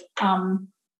of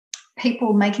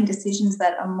people making decisions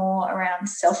that are more around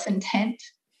self-intent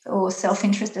or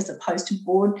self-interest as opposed to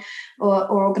board or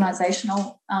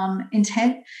organisational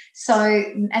intent. So,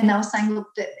 and they were saying, look,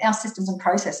 that our systems and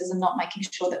processes are not making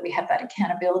sure that we have that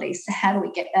accountability. So how do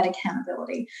we get that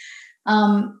accountability?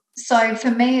 So for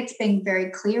me, it's being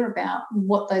very clear about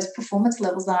what those performance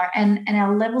levels are, and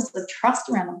our levels of trust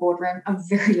around the boardroom are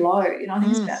very low. I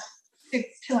think it's about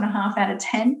 2.5 out of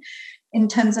 10 in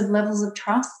terms of levels of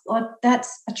trust.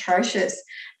 That's atrocious.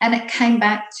 And it came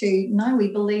back to, no,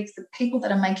 we believe the people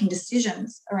that are making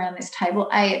decisions around this table,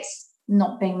 it's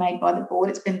not being made by the board,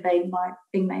 it's being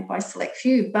made by a select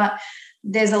few, but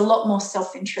there's a lot more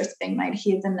self-interest being made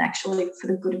here than actually for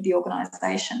the good of the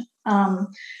organisation.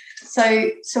 So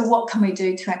what can we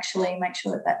do to actually make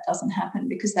sure that doesn't happen?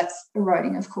 Because that's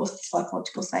eroding, of course, the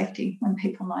psychological safety when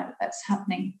people know that that's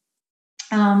happening.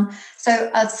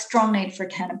 So a strong need for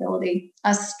accountability,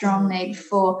 a strong need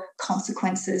for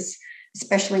consequences,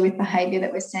 especially with behaviour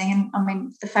that we're seeing. And I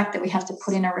mean, the fact that we have to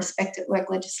put in a respect at work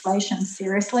legislation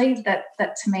seriously, that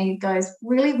to me goes,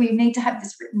 really, we need to have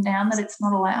this written down that it's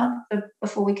not allowed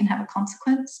before we can have a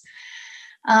consequence.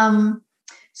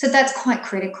 So that's quite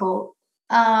critical.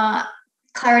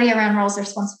 Clarity around roles and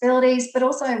responsibilities, but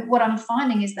also what I'm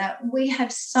finding is that we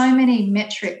have so many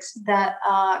metrics that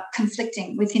are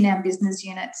conflicting within our business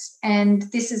units, and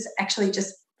this is actually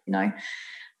just,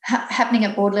 happening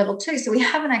at board level too. So we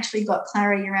haven't actually got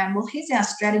clarity around, well, here's our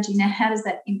strategy. Now, how does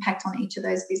that impact on each of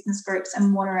those business groups,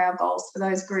 and what are our goals for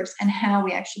those groups, and how are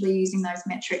we actually using those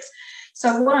metrics?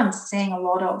 So what I'm seeing a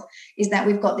lot of is that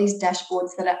we've got these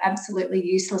dashboards that are absolutely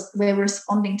useless. We're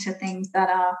responding to things that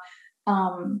are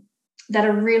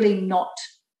really not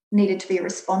needed to be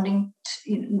responding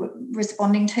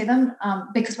to them,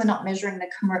 because we're not measuring them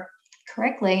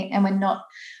correctly, and we're not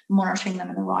monitoring them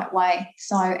in the right way.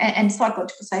 So, and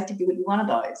psychological safety would be one of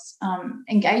those.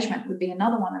 Engagement would be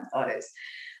another one of those.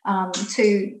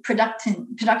 To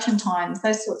production times,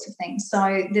 those sorts of things.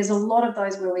 So there's a lot of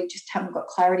those where we just haven't got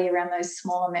clarity around those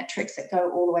smaller metrics that go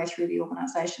all the way through the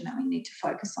organisation that we need to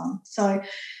focus on. So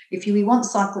if we want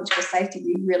psychological safety,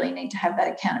 we really need to have that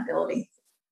accountability.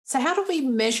 So how do we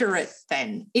measure it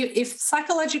then? If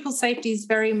psychological safety is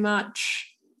very much,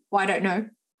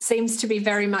 seems to be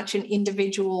very much an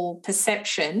individual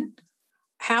perception,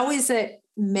 how is it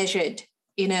measured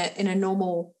in a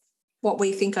normal, what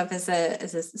we think of as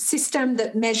a system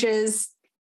that measures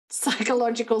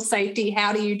psychological safety?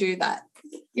 How do you do that?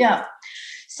 Yeah.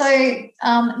 So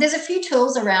there's a few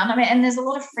tools around. I mean, and there's a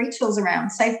lot of free tools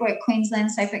around. SafeWork Queensland,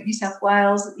 SafeWork New South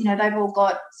Wales, they've all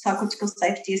got psychological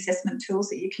safety assessment tools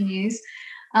that you can use.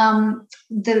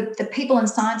 The People and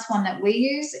Science one that we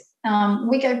use,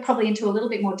 we go probably into a little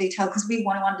bit more detail because we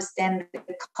want to understand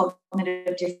the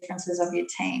cognitive differences of your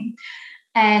team.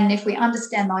 And if we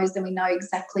understand those, then we know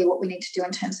exactly what we need to do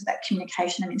in terms of that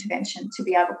communication and intervention to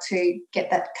be able to get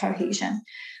that cohesion.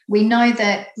 We know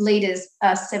that leaders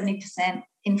are 70%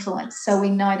 influence, so we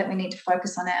know that we need to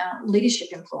focus on our leadership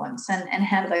influence and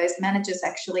how do those managers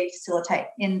actually facilitate.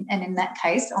 In that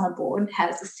case, on a board, how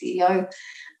does the CEO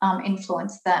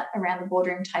influence that around the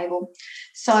boardroom table?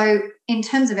 So in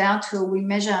terms of our tool, we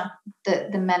measure the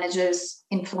manager's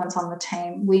influence on the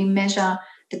team. We measure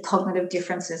the cognitive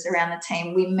differences around the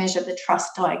team. We measure the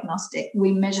trust diagnostic.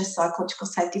 We measure psychological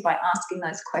safety by asking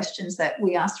those questions that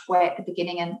we asked way at the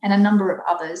beginning and a number of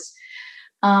others.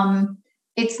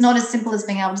 It's not as simple as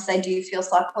being able to say, do you feel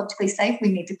psychologically safe?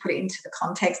 We need to put it into the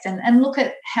context and look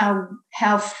at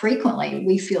how frequently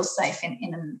we feel safe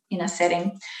in a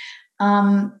setting.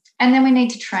 And then we need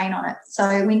to train on it.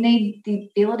 So we need the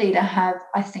ability to have,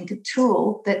 I think, a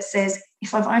tool that says,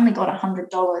 if I've only got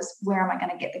 $100, where am I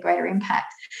going to get the greater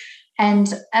impact?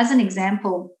 And as an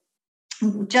example,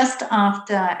 just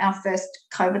after our first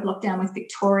COVID lockdown with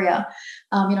Victoria,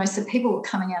 so people were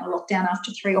coming out of lockdown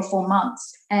after 3 or 4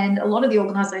 months. And a lot of the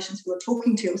organisations we were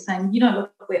talking to were saying,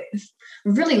 look, we've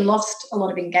really lost a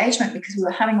lot of engagement because we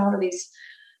were having a lot of these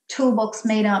toolbox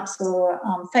meetups or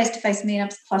face-to-face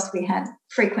meetups, plus we had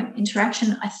frequent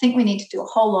interaction. I think we need to do a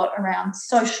whole lot around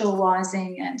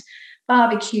socialising and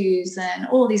barbecues and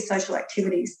all of these social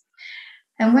activities.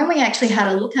 And when we actually had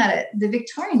a look at it, the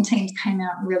Victorian teams came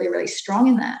out really, really strong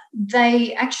in that.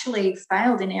 They actually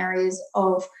failed in areas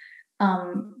of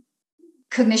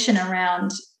cognition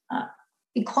around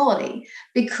equality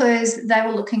because they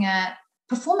were looking at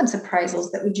performance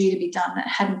appraisals that were due to be done that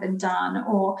hadn't been done,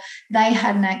 or they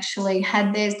hadn't actually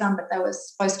had theirs done, but they were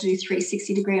supposed to do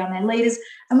 360-degree on their leaders.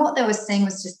 And what they were seeing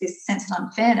was just this sense of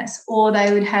unfairness, or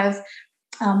they would have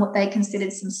what they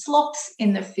considered some sloths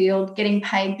in the field getting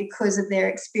paid because of their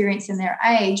experience and their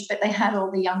age, but they had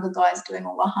all the younger guys doing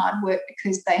all the hard work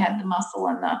because they had the muscle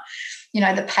and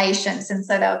the patience, and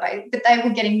so they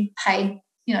were getting paid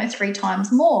 3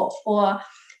 times more. Or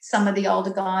some of the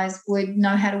older guys would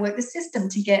know how to work the system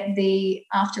to get the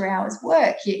after hours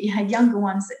work. You had younger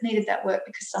ones that needed that work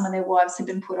because some of their wives had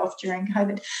been put off during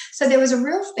COVID. So there was a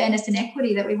real fairness and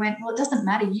equity that we went, well, it doesn't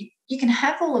matter. You can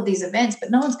have all of these events, but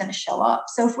no one's going to show up.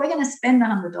 So if we're going to spend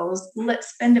 $100,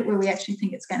 let's spend it where we actually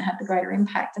think it's going to have the greater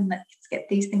impact, and let's get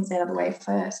these things out of the way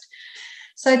first.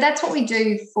 So that's what we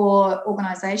do for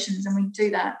organisations, and we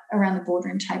do that around the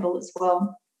boardroom table as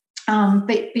well.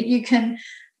 But you can,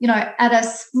 at a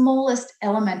smallest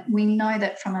element, we know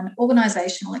that from an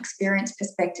organisational experience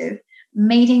perspective,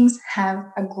 meetings have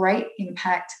a great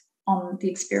impact on the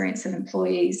experience of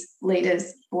employees,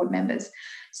 leaders, board members.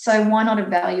 So why not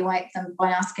evaluate them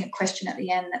by asking a question at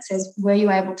the end that says, were you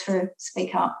able to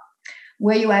speak up?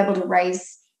 Were you able to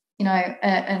raise,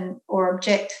 or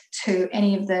object to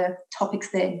any of the topics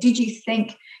there? Did you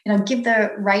think, give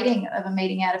the rating of a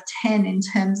meeting out of 10 in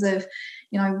terms of,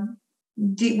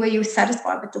 were you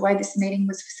satisfied with the way this meeting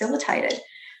was facilitated?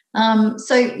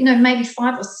 So maybe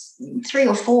 3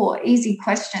 or 4 easy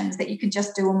questions that you could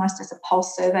just do almost as a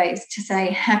pulse surveys to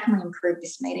say, how can we improve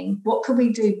this meeting? What could we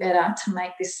do better to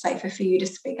make this safer for you to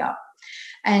speak up?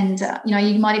 And,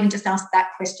 you might even just ask that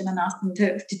question and ask them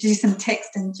to do some text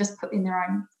and just put in their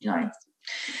own,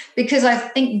 because I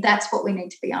think that's what we need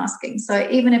to be asking. So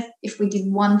even if we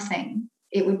did one thing,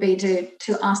 it would be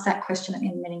to ask that question at the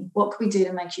end of the meeting. What can we do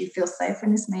to make you feel safer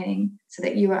in this meeting so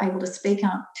that you are able to speak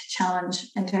up, to challenge,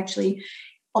 and to actually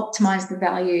optimise the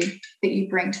value that you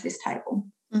bring to this table?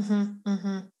 Mm-hmm,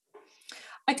 mm-hmm.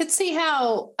 I could see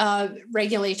how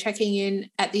regularly checking in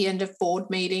at the end of board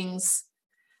meetings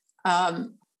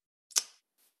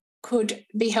could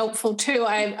be helpful too.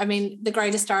 I mean, the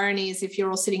greatest irony is if you're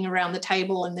all sitting around the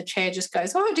table and the chair just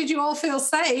goes, oh, did you all feel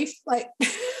safe?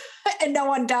 And no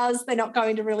one does. They're not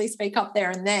going to really speak up there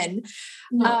and then,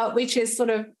 which is sort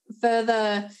of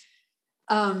further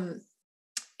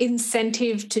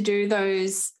incentive to do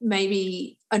those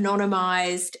maybe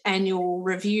anonymised annual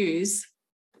reviews,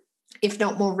 if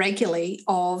not more regularly,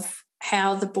 of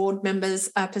how the board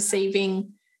members are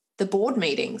perceiving the board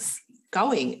meetings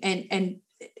going, and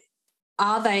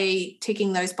are they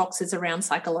ticking those boxes around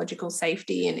psychological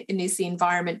safety, and is the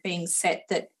environment being set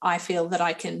that I feel that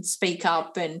I can speak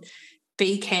up and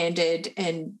be candid,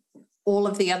 and all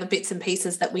of the other bits and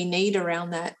pieces that we need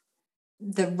around that,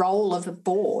 the role of a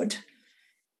board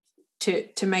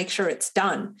to make sure it's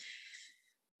done.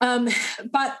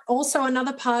 But also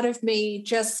another part of me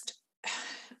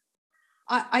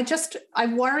I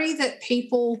worry that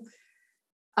people,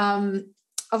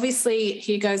 obviously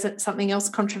here goes at something else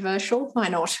controversial. Why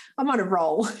not? I'm on a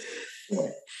roll. Yeah.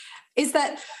 Is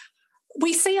that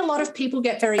we see a lot of people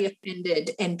get very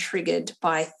offended and triggered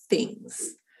by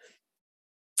things.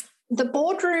 The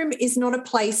boardroom is not a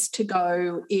place to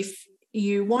go if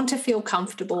you want to feel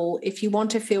comfortable, if you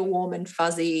want to feel warm and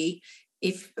fuzzy,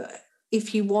 if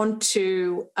you want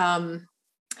to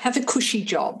have a cushy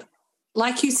job.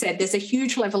 Like you said, there's a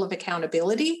huge level of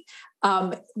accountability.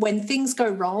 When things go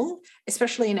wrong,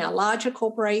 especially in our larger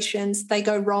corporations, they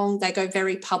go wrong, they go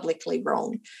very publicly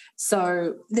wrong.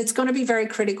 So it's going to be very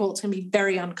critical. It's going to be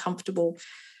very uncomfortable.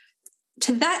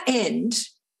 To that end,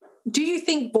 do you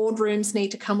think boardrooms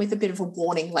need to come with a bit of a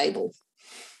warning label?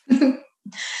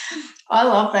 I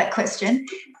love that question.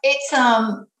 It's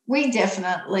we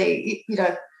definitely,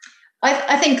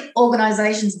 I think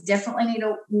organisations definitely need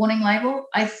a warning label.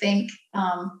 I think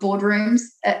boardrooms,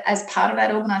 as part of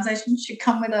that organisation, should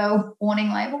come with a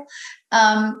warning label.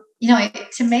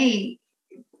 To me,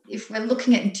 if we're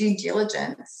looking at due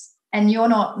diligence and you're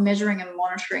not measuring and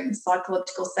monitoring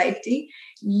psychological safety,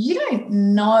 you don't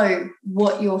know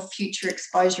what your future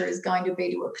exposure is going to be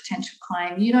to a potential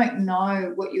claim. You don't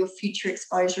know what your future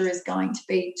exposure is going to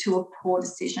be to a poor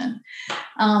decision.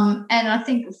 And I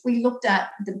think if we looked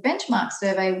at the benchmark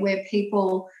survey where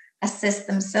people assess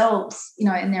themselves,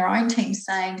 in their own team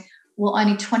saying, well,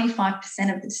 only 25%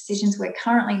 of the decisions we're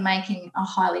currently making are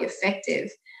highly effective,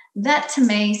 that to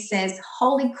me says,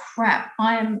 holy crap,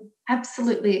 I am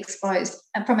absolutely exposed.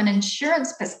 And from an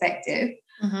insurance perspective,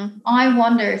 I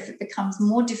wonder if it becomes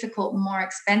more difficult and more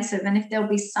expensive, and if there'll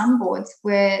be some boards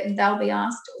where they'll be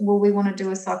asked, well, we want to do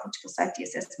a psychological safety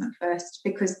assessment first,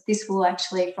 because this will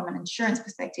actually, from an insurance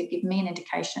perspective, give me an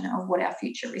indication of what our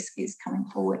future risk is coming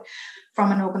forward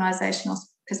from an organisational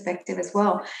perspective as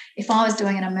well. If I was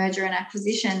doing a merger and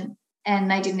acquisition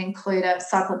and they didn't include a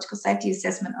psychological safety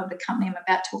assessment of the company I'm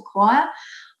about to acquire,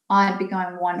 I'd be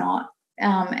going, why not?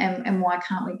 And why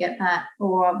can't we get that?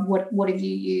 Or what have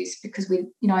you used? Because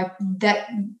that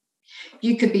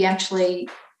you could be actually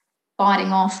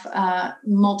biting off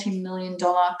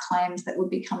multi-million-dollar claims that would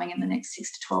be coming in the next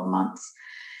 6 to 12 months.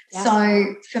 Yeah.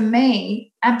 So for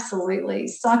me, absolutely,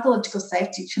 psychological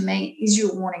safety to me is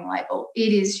your warning label.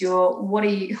 It is your what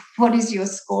is your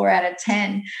score out of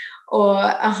 10 or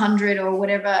 100 or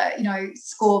whatever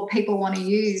score people want to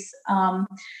use.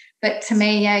 But to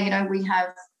me, we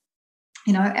have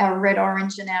our red,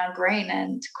 orange, and our green,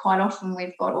 and quite often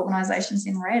we've got organisations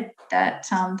in red that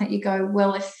you go,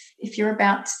 well, if you're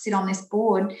about to sit on this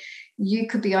board, you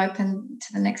could be open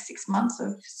to the next 6 months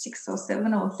of 6 or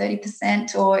 7 or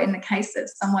 30%, or in the case of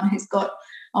someone who's got,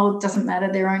 it doesn't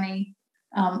matter, they're only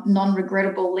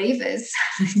non-regrettable leavers,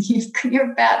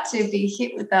 you're about to be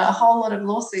hit with a whole lot of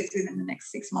lawsuits within the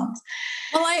next 6 months.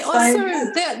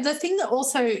 Well, the thing that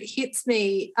also hits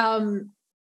me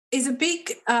is a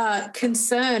big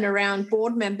concern around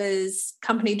board members,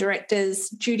 company directors'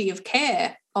 duty of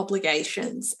care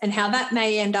obligations, and how that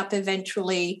may end up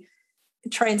eventually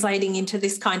translating into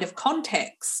this kind of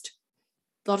context.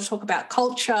 A lot of talk about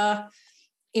culture,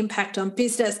 impact on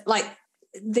business. Like,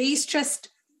 these just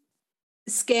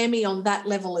scare me on that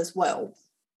level as well.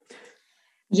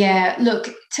 Yeah, look,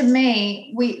 to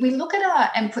me, we look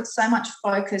at and put so much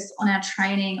focus on our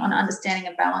training, on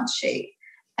understanding a balance sheet.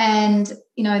 And,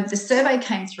 the survey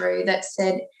came through that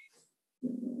said,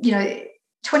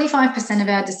 25% of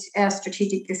our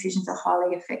strategic decisions are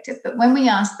highly effective. But when we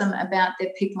asked them about their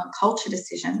people and culture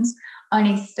decisions,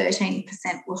 only 13%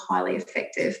 were highly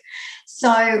effective.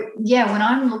 So, yeah, when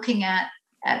I'm looking at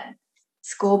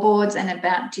scoreboards and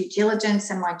about due diligence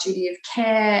and my duty of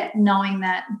care, knowing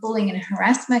that bullying and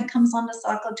harassment comes under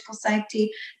psychological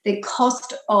safety, the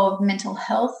cost of mental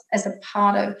health as a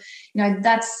part of,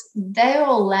 they're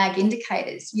all lag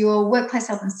indicators. Your workplace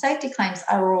health and safety claims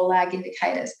are all lag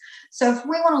indicators. So if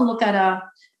we want to look at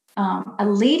a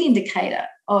lead indicator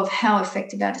of how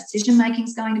effective our decision making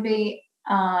is going to be,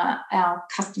 our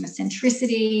customer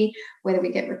centricity, whether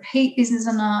we get repeat business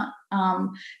or not,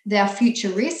 our future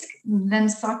risk, then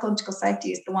psychological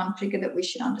safety is the one figure that we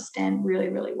should understand really,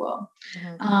 really well.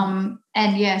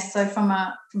 So from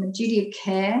a duty of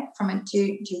care, from a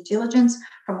due diligence,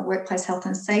 from a workplace health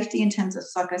and safety in terms of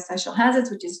psychosocial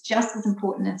hazards, which is just as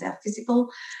important as our physical,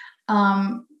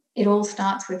 it all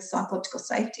starts with psychological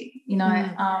safety.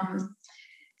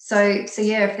 So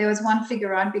if there was one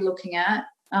figure I'd be looking at,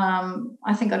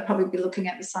 I think I'd probably be looking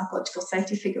at the psychological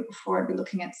safety figure before I'd be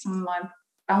looking at some of my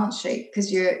balance sheet,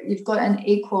 because you've got an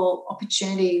equal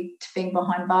opportunity to being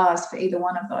behind bars for either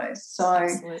one of those. So,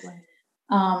 absolutely.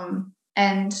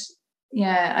 And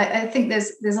yeah, I think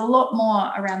there's a lot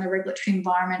more around the regulatory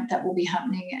environment that will be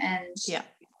happening, and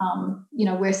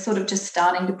we're sort of just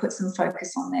starting to put some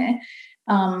focus on there.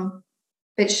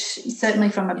 But certainly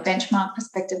from a benchmark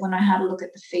perspective, when I had a look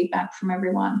at the feedback from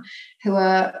everyone who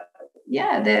are,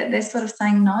 they're sort of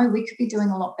saying, no, we could be doing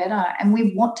a lot better and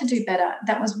we want to do better.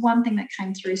 That was one thing that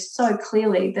came through so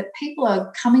clearly, that people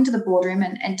are coming to the boardroom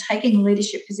and taking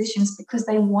leadership positions because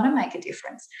they want to make a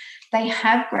difference. They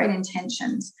have great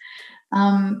intentions,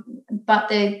 but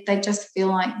they just feel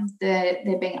like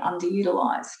they're being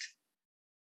underutilised.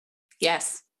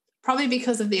 Yes, probably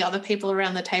because of the other people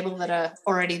around the table that are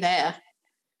already there.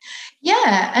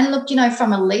 Yeah, and look,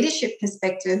 from a leadership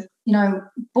perspective,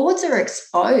 boards are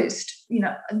exposed.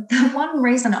 The one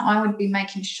reason I would be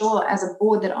making sure as a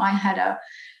board that I had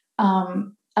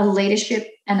a leadership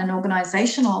and an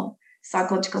organisational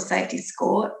psychological safety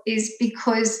score is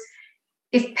because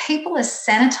if people are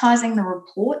sanitising the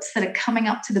reports that are coming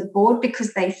up to the board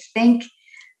because they think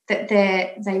that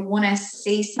they want to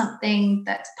see something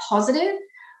that's positive,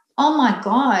 oh my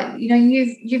God,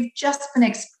 you've just been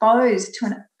exposed to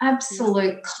an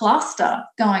absolute cluster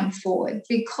going forward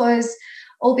because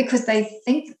they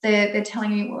think that they're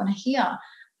telling you what we want to hear.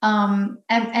 And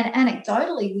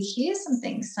anecdotally, we hear some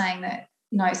things saying that,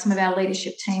 some of our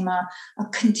leadership team are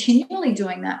continually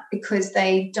doing that because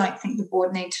they don't think the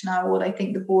board need to know, or they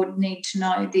think the board need to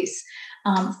know this.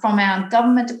 From our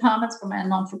government departments, from our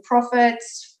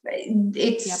non-for-profits,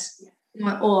 it's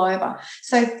all over.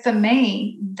 So for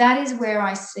me, that is where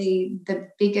I see the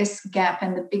biggest gap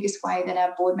and the biggest way that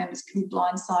our board members can be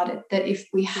blindsided, that if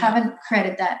we haven't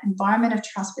created that environment of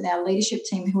trust with our leadership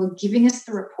team who are giving us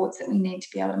the reports that we need to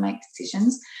be able to make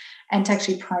decisions and to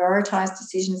actually prioritise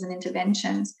decisions and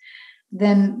interventions,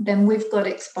 then we've got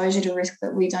exposure to risk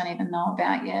that we don't even know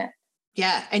about yet.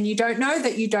 Yeah, and you don't know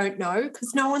that you don't know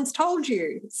because no one's told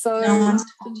you. So no one's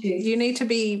told you. You need to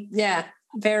be,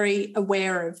 very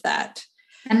aware of that.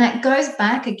 And that goes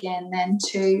back again then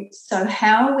to, so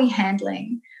how are we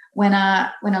handling when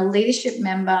a leadership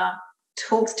member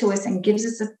talks to us and gives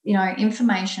us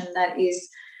information that is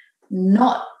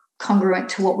not congruent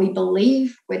to what we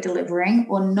believe we're delivering,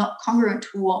 or not congruent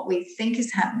to what we think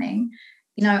is happening?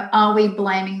 Are we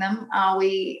blaming them? Are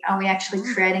we actually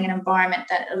creating an environment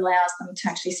that allows them to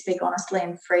actually speak honestly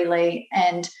and freely,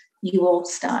 and you all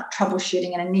start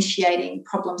troubleshooting and initiating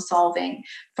problem solving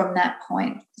from that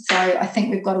point? So I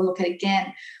think we've got to look at,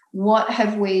 again, what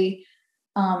have we,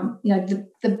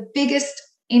 the biggest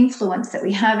influence that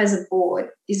we have as a board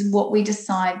is what we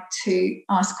decide to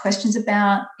ask questions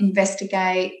about,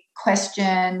 investigate,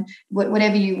 question,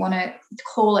 whatever you want to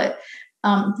call it.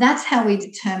 That's how we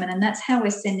determine, and that's how we're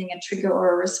sending a trigger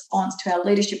or a response to our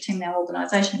leadership team, our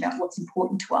organisation, about what's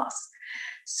important to us.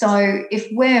 So if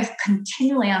we're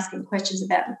continually asking questions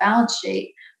about the balance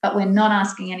sheet, but we're not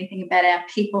asking anything about our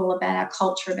people, about our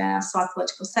culture, about our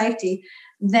psychological safety,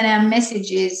 then our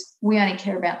message is we only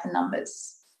care about the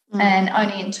numbers and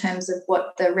only in terms of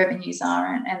what the revenues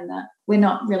are, and we're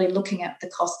not really looking at the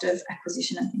cost of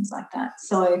acquisition and things like that.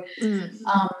 So,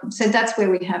 so that's where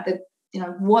we have the,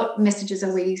 what messages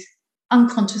are we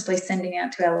unconsciously sending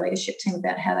out to our leadership team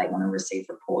about how they want to receive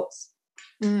reports.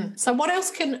 So what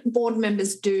else can board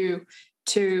members do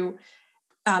to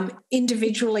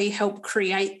individually help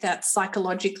create that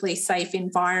psychologically safe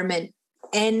environment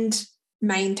and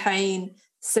maintain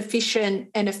sufficient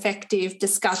and effective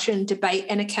discussion, debate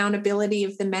and accountability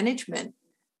of the management?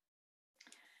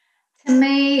 To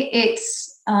me,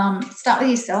 it's start with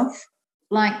yourself,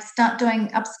 start doing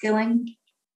upskilling,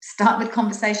 start with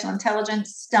conversational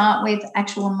intelligence, start with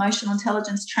actual emotional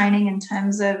intelligence training in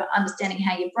terms of understanding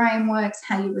how your brain works,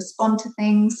 how you respond to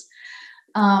things.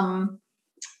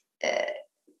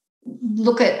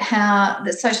 Look at how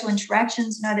the social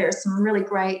interactions, there are some really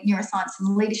great neuroscience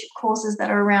and leadership courses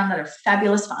that are around that are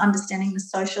fabulous for understanding the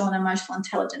social and emotional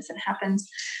intelligence that happens.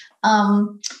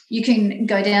 You can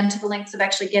go down to the lengths of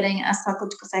actually getting a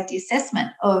psychological safety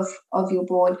assessment of your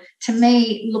board. To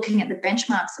me, looking at the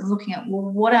benchmarks and looking at, well,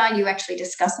 what are you actually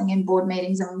discussing in board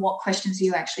meetings and what questions are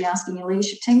you actually asking your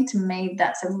leadership team? To me,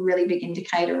 that's a really big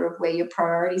indicator of where your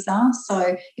priorities are.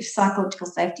 So if psychological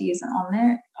safety isn't on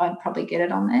there, I'd probably get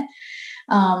it on there.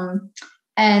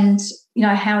 And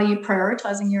how are you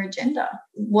prioritizing your agenda?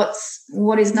 What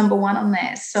is number one on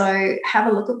there? So have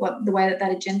a look at the way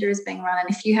that agenda is being run. And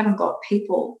if you haven't got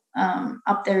people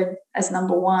up there as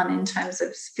number one in terms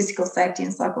of physical safety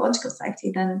and psychological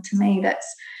safety, then to me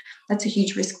that's a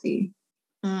huge risk for you.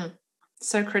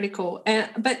 So critical.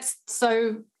 But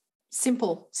so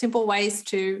simple ways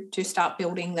to start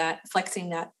building that, flexing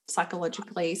that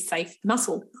psychologically safe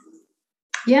muscle.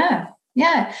 Yeah.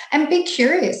 And be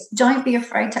curious. Don't be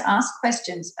afraid to ask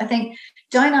questions. I think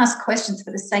don't ask questions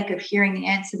for the sake of hearing the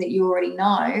answer that you already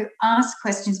know. Ask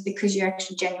questions because you're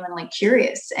actually genuinely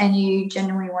curious and you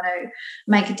genuinely want to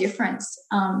make a difference.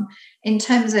 In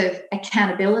terms of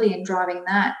accountability and driving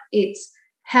that, it's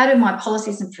how do my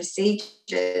policies and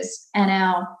procedures and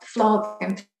our flow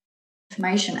of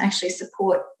information actually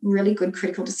support really good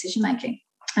critical decision making.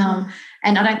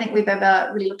 And I don't think we've ever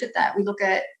really looked at that. We look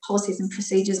at policies and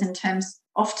procedures in terms,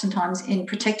 oftentimes, in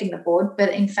protecting the board, but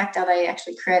in fact, are they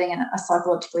actually creating a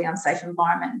psychologically unsafe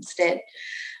environment instead?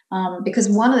 Because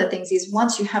one of the things is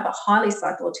once you have a highly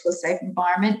psychologically safe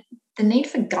environment, the need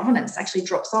for governance actually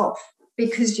drops off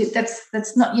because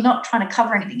that's not, you're not trying to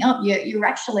cover anything up. You're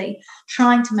actually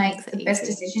trying to make the best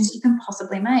decisions you can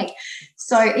possibly make.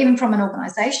 So even from an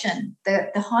organisation,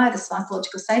 the higher the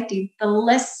psychological safety, the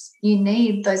less you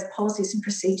need those policies and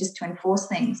procedures to enforce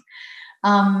things.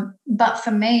 But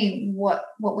for me, what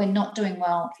we're not doing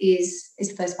well is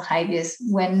those behaviours.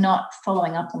 We're not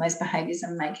following up on those behaviours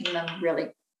and making them really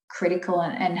critical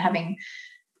and having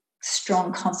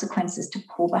strong consequences to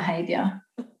poor behaviour.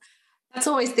 That's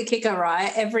always the kicker,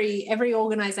 right? Every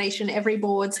organisation, every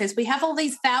board says we have all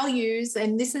these values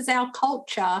and this is our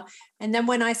culture. And then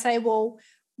when I say, well,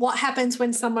 what happens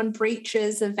when someone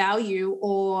breaches a value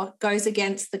or goes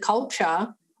against the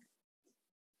culture?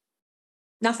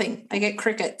 Nothing. They get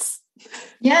crickets.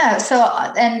 Yeah. So,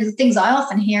 and the things I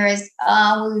often hear is,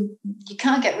 well, you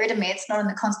can't get rid of me. It's not in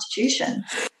the Constitution.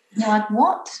 And you're like,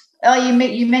 what? Oh,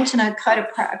 you mentioned a code of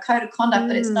conduct,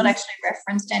 but it's not actually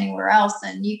referenced anywhere else,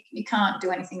 and you can't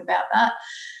do anything about that.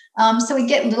 So we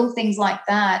get little things like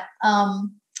that.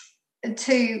 Well,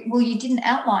 you didn't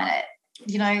outline it.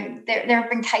 You know, there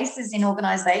have been cases in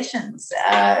organisations,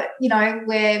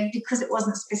 where because it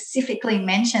wasn't specifically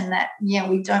mentioned that,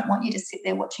 we don't want you to sit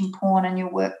there watching porn on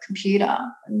your work computer.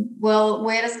 Well,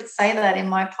 where does it say that in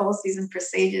my policies and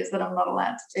procedures that I'm not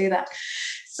allowed to do that?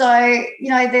 So,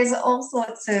 there's all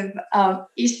sorts of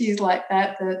issues like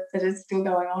that are still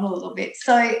going on a little bit.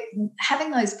 So having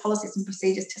those policies and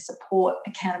procedures to support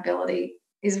accountability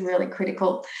is really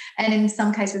critical. And in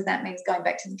some cases that means going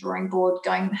back to the drawing board,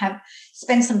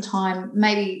 spend some time,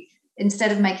 maybe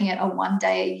instead of making it a one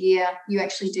day a year, you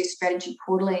actually do strategy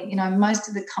quarterly. Most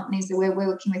of the companies that we're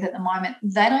working with at the moment,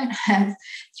 they don't have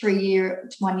 3-year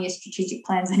to 1 year strategic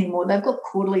plans anymore. They've got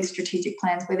quarterly strategic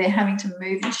plans where they're having to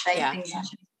move and shape things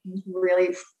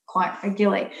really quite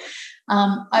regularly.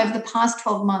 Over the past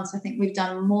 12 months, I think we've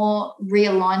done more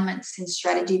realignments in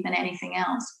strategy than anything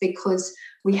else because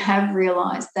we have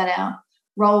realised that our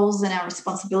roles and our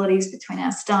responsibilities between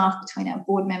our staff, between our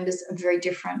board members are very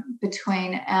different,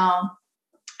 between our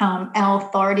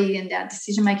authority and our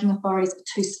decision-making authorities are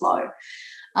too slow.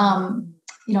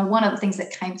 One of the things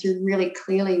that came through really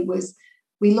clearly was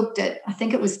we looked at, I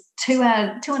think it was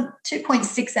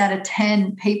 2.6 out of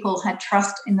 10 people had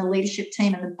trust in the leadership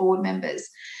team and the board members.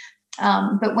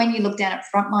 But when you look down at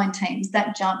frontline teams,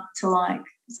 that jumped to like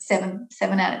 7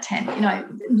 out of 10,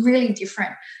 really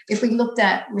different. If we looked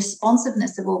at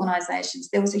responsiveness of organisations,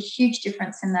 there was a huge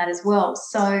difference in that as well.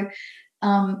 So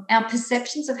our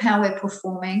perceptions of how we're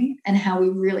performing and how we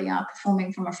really are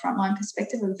performing from a frontline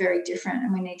perspective are very different,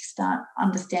 and we need to start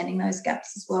understanding those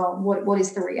gaps as well. What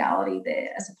is the reality there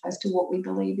as opposed to what we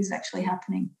believe is actually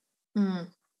happening?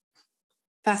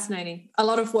 Fascinating. A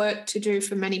lot of work to do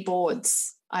for many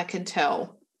boards, I can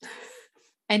tell,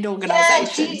 and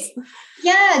organisations.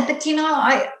 Yeah, but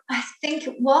I think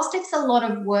whilst it's a lot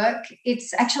of work,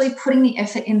 it's actually putting the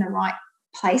effort in the right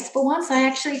place for once. I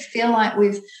actually feel like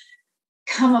we've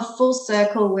come a full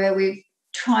circle where we've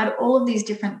tried all of these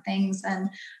different things, and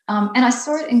I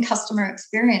saw it in customer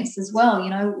experience as well.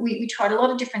 We tried a lot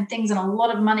of different things, and a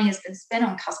lot of money has been spent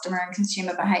on customer and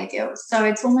consumer behaviour. So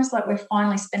it's almost like we're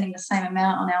finally spending the same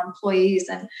amount on our employees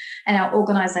and our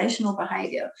organisational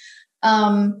behaviour.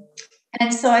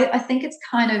 And so I think it's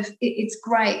it's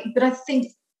great. But I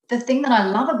think the thing that I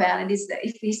love about it is that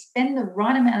if we spend the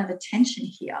right amount of attention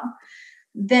here,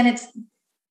 then it's,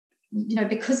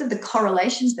 because of the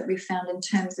correlations that we've found in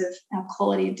terms of our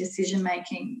quality of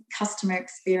decision-making, customer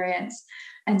experience,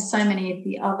 and so many of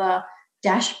the other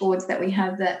dashboards that we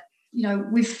have that,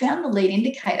 we've found the lead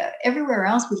indicator. Everywhere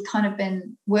else we've kind of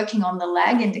been working on the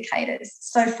lag indicators.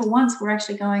 So for once we're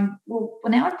actually going, well,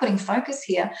 now we're putting focus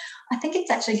here. I think it's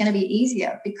actually going to be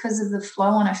easier because of the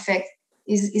flow-on effect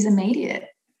is immediate.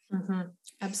 Mm-hmm.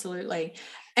 Absolutely.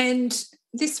 And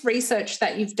this research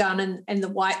that you've done and the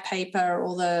white paper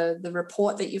or the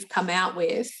report that you've come out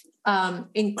with,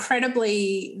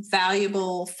 incredibly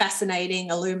valuable, fascinating,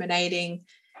 illuminating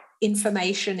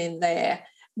information in there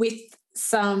with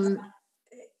some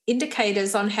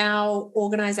indicators on how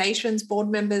organisations, board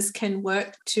members can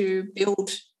work to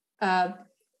build a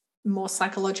more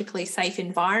psychologically safe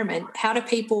environment. How do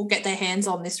people get their hands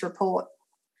on this report?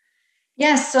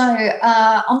 Yeah, so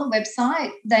on the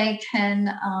website, they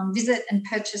can visit and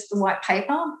purchase the white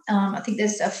paper. I think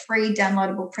there's a free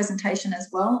downloadable presentation as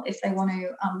well if they want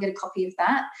to get a copy of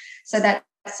that. So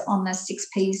that's on the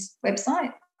 6Ps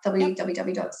website,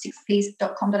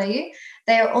 www.6ps.com.au.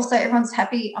 They are also, everyone's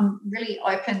happy. I'm really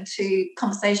open to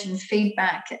conversation,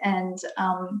 feedback, and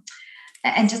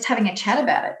just having a chat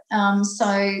about it.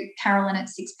 So Carolyn at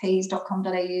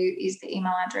 6ps.com.au is the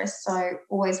email address, so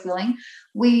always willing.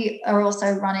 We are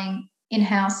also running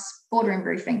in-house boardroom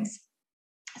briefings.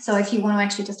 So if you want to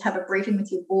actually just have a briefing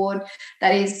with your board,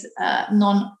 that is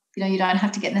you don't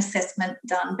have to get an assessment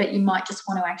done, but you might just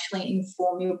want to actually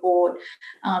inform your board.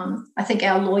 I think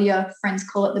our lawyer friends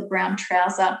call it the brown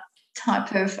trouser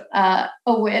type of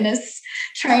awareness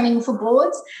training for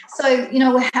boards. So,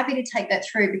 we're happy to take that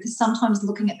through, because sometimes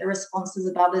looking at the responses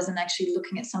of others and actually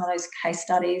looking at some of those case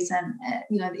studies and,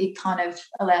 it kind of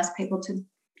allows people to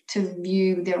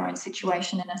view their own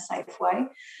situation in a safe way.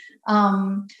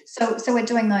 So we're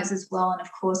doing those as well. And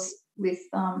of course, with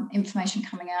information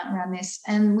coming out around this.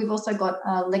 And we've also got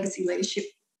a legacy leadership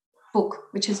book,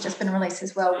 which has just been released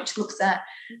as well, which looks at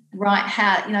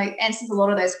how, answers a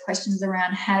lot of those questions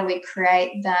around how do we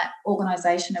create that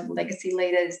organisation of legacy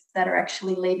leaders that are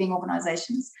actually leaving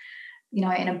organisations,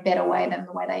 in a better way than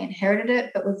the way they inherited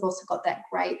it. But we've also got that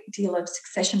great deal of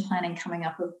succession planning coming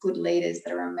up of good leaders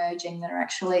that are emerging that are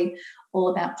actually all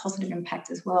about positive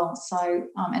impact as well. So,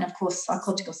 and of course,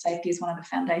 psychological safety is one of the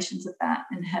foundations of that,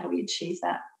 and how do we achieve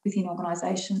that within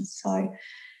organisations? So,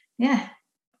 yeah.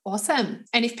 Awesome.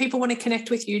 And if people want to connect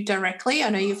with you directly, I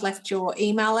know you've left your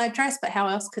email address, but how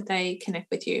else could they connect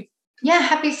with you? Yeah,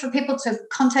 happy for people to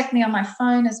contact me on my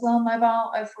phone as well, mobile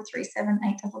 0437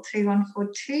 822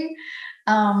 142.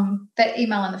 But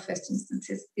email in the first instance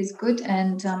is good,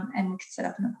 and we can set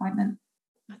up an appointment.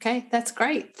 Okay, that's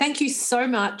great. Thank you so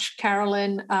much,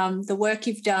 Carolyn. The work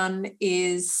you've done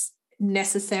is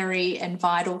necessary and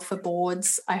vital for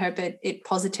boards. I hope it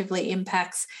positively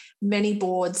impacts many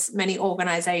boards, many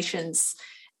organisations,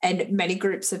 and many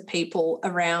groups of people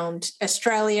around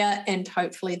Australia and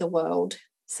hopefully the world.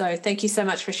 So thank you so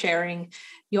much for sharing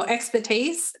your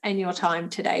expertise and your time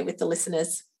today with the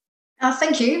listeners.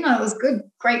 Thank you. No, it was good.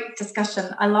 Great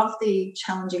discussion. I love the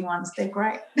challenging ones. They're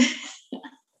great.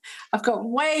 I've got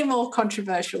way more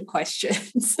controversial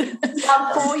questions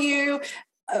for you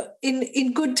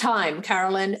in good time,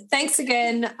 Carolyn. Thanks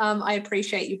again. I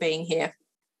appreciate you being here.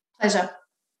 Pleasure.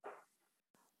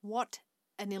 What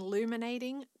an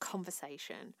illuminating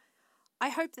conversation. I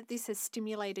hope that this has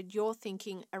stimulated your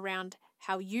thinking around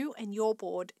how you and your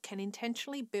board can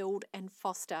intentionally build and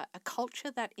foster a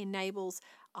culture that enables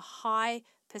a high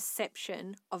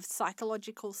perception of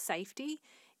psychological safety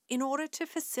in order to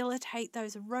facilitate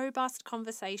those robust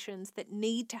conversations that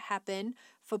need to happen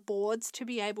for boards to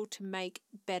be able to make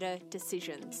better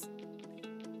decisions.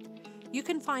 You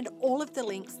can find all of the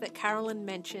links that Carolyn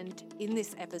mentioned in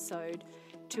this episode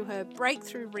to her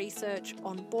breakthrough research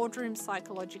on boardroom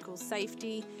psychological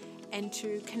safety, and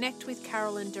to connect with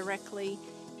Carolyn directly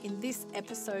in this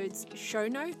episode's show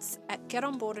notes at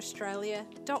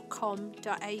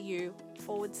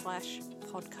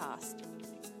getonboardaustralia.com.au/podcast.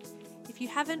 If you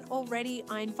haven't already,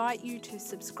 I invite you to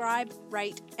subscribe,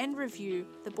 rate and review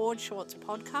the Board Shorts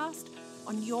podcast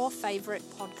on your favourite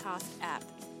podcast app.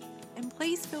 And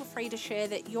please feel free to share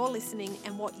that you're listening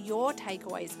and what your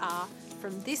takeaways are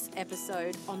from this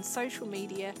episode on social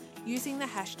media using the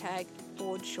hashtag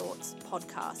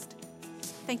BoardShortsPodcast.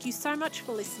 Thank you so much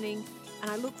for listening,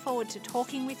 and I look forward to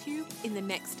talking with you in the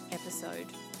next episode.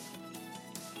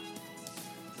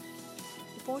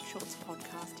 The Board Shorts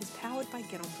podcast is powered by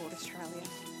Get On Board Australia,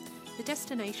 the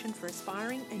destination for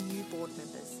aspiring and new board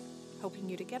members, helping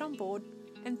you to get on board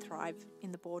and thrive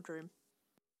in the boardroom.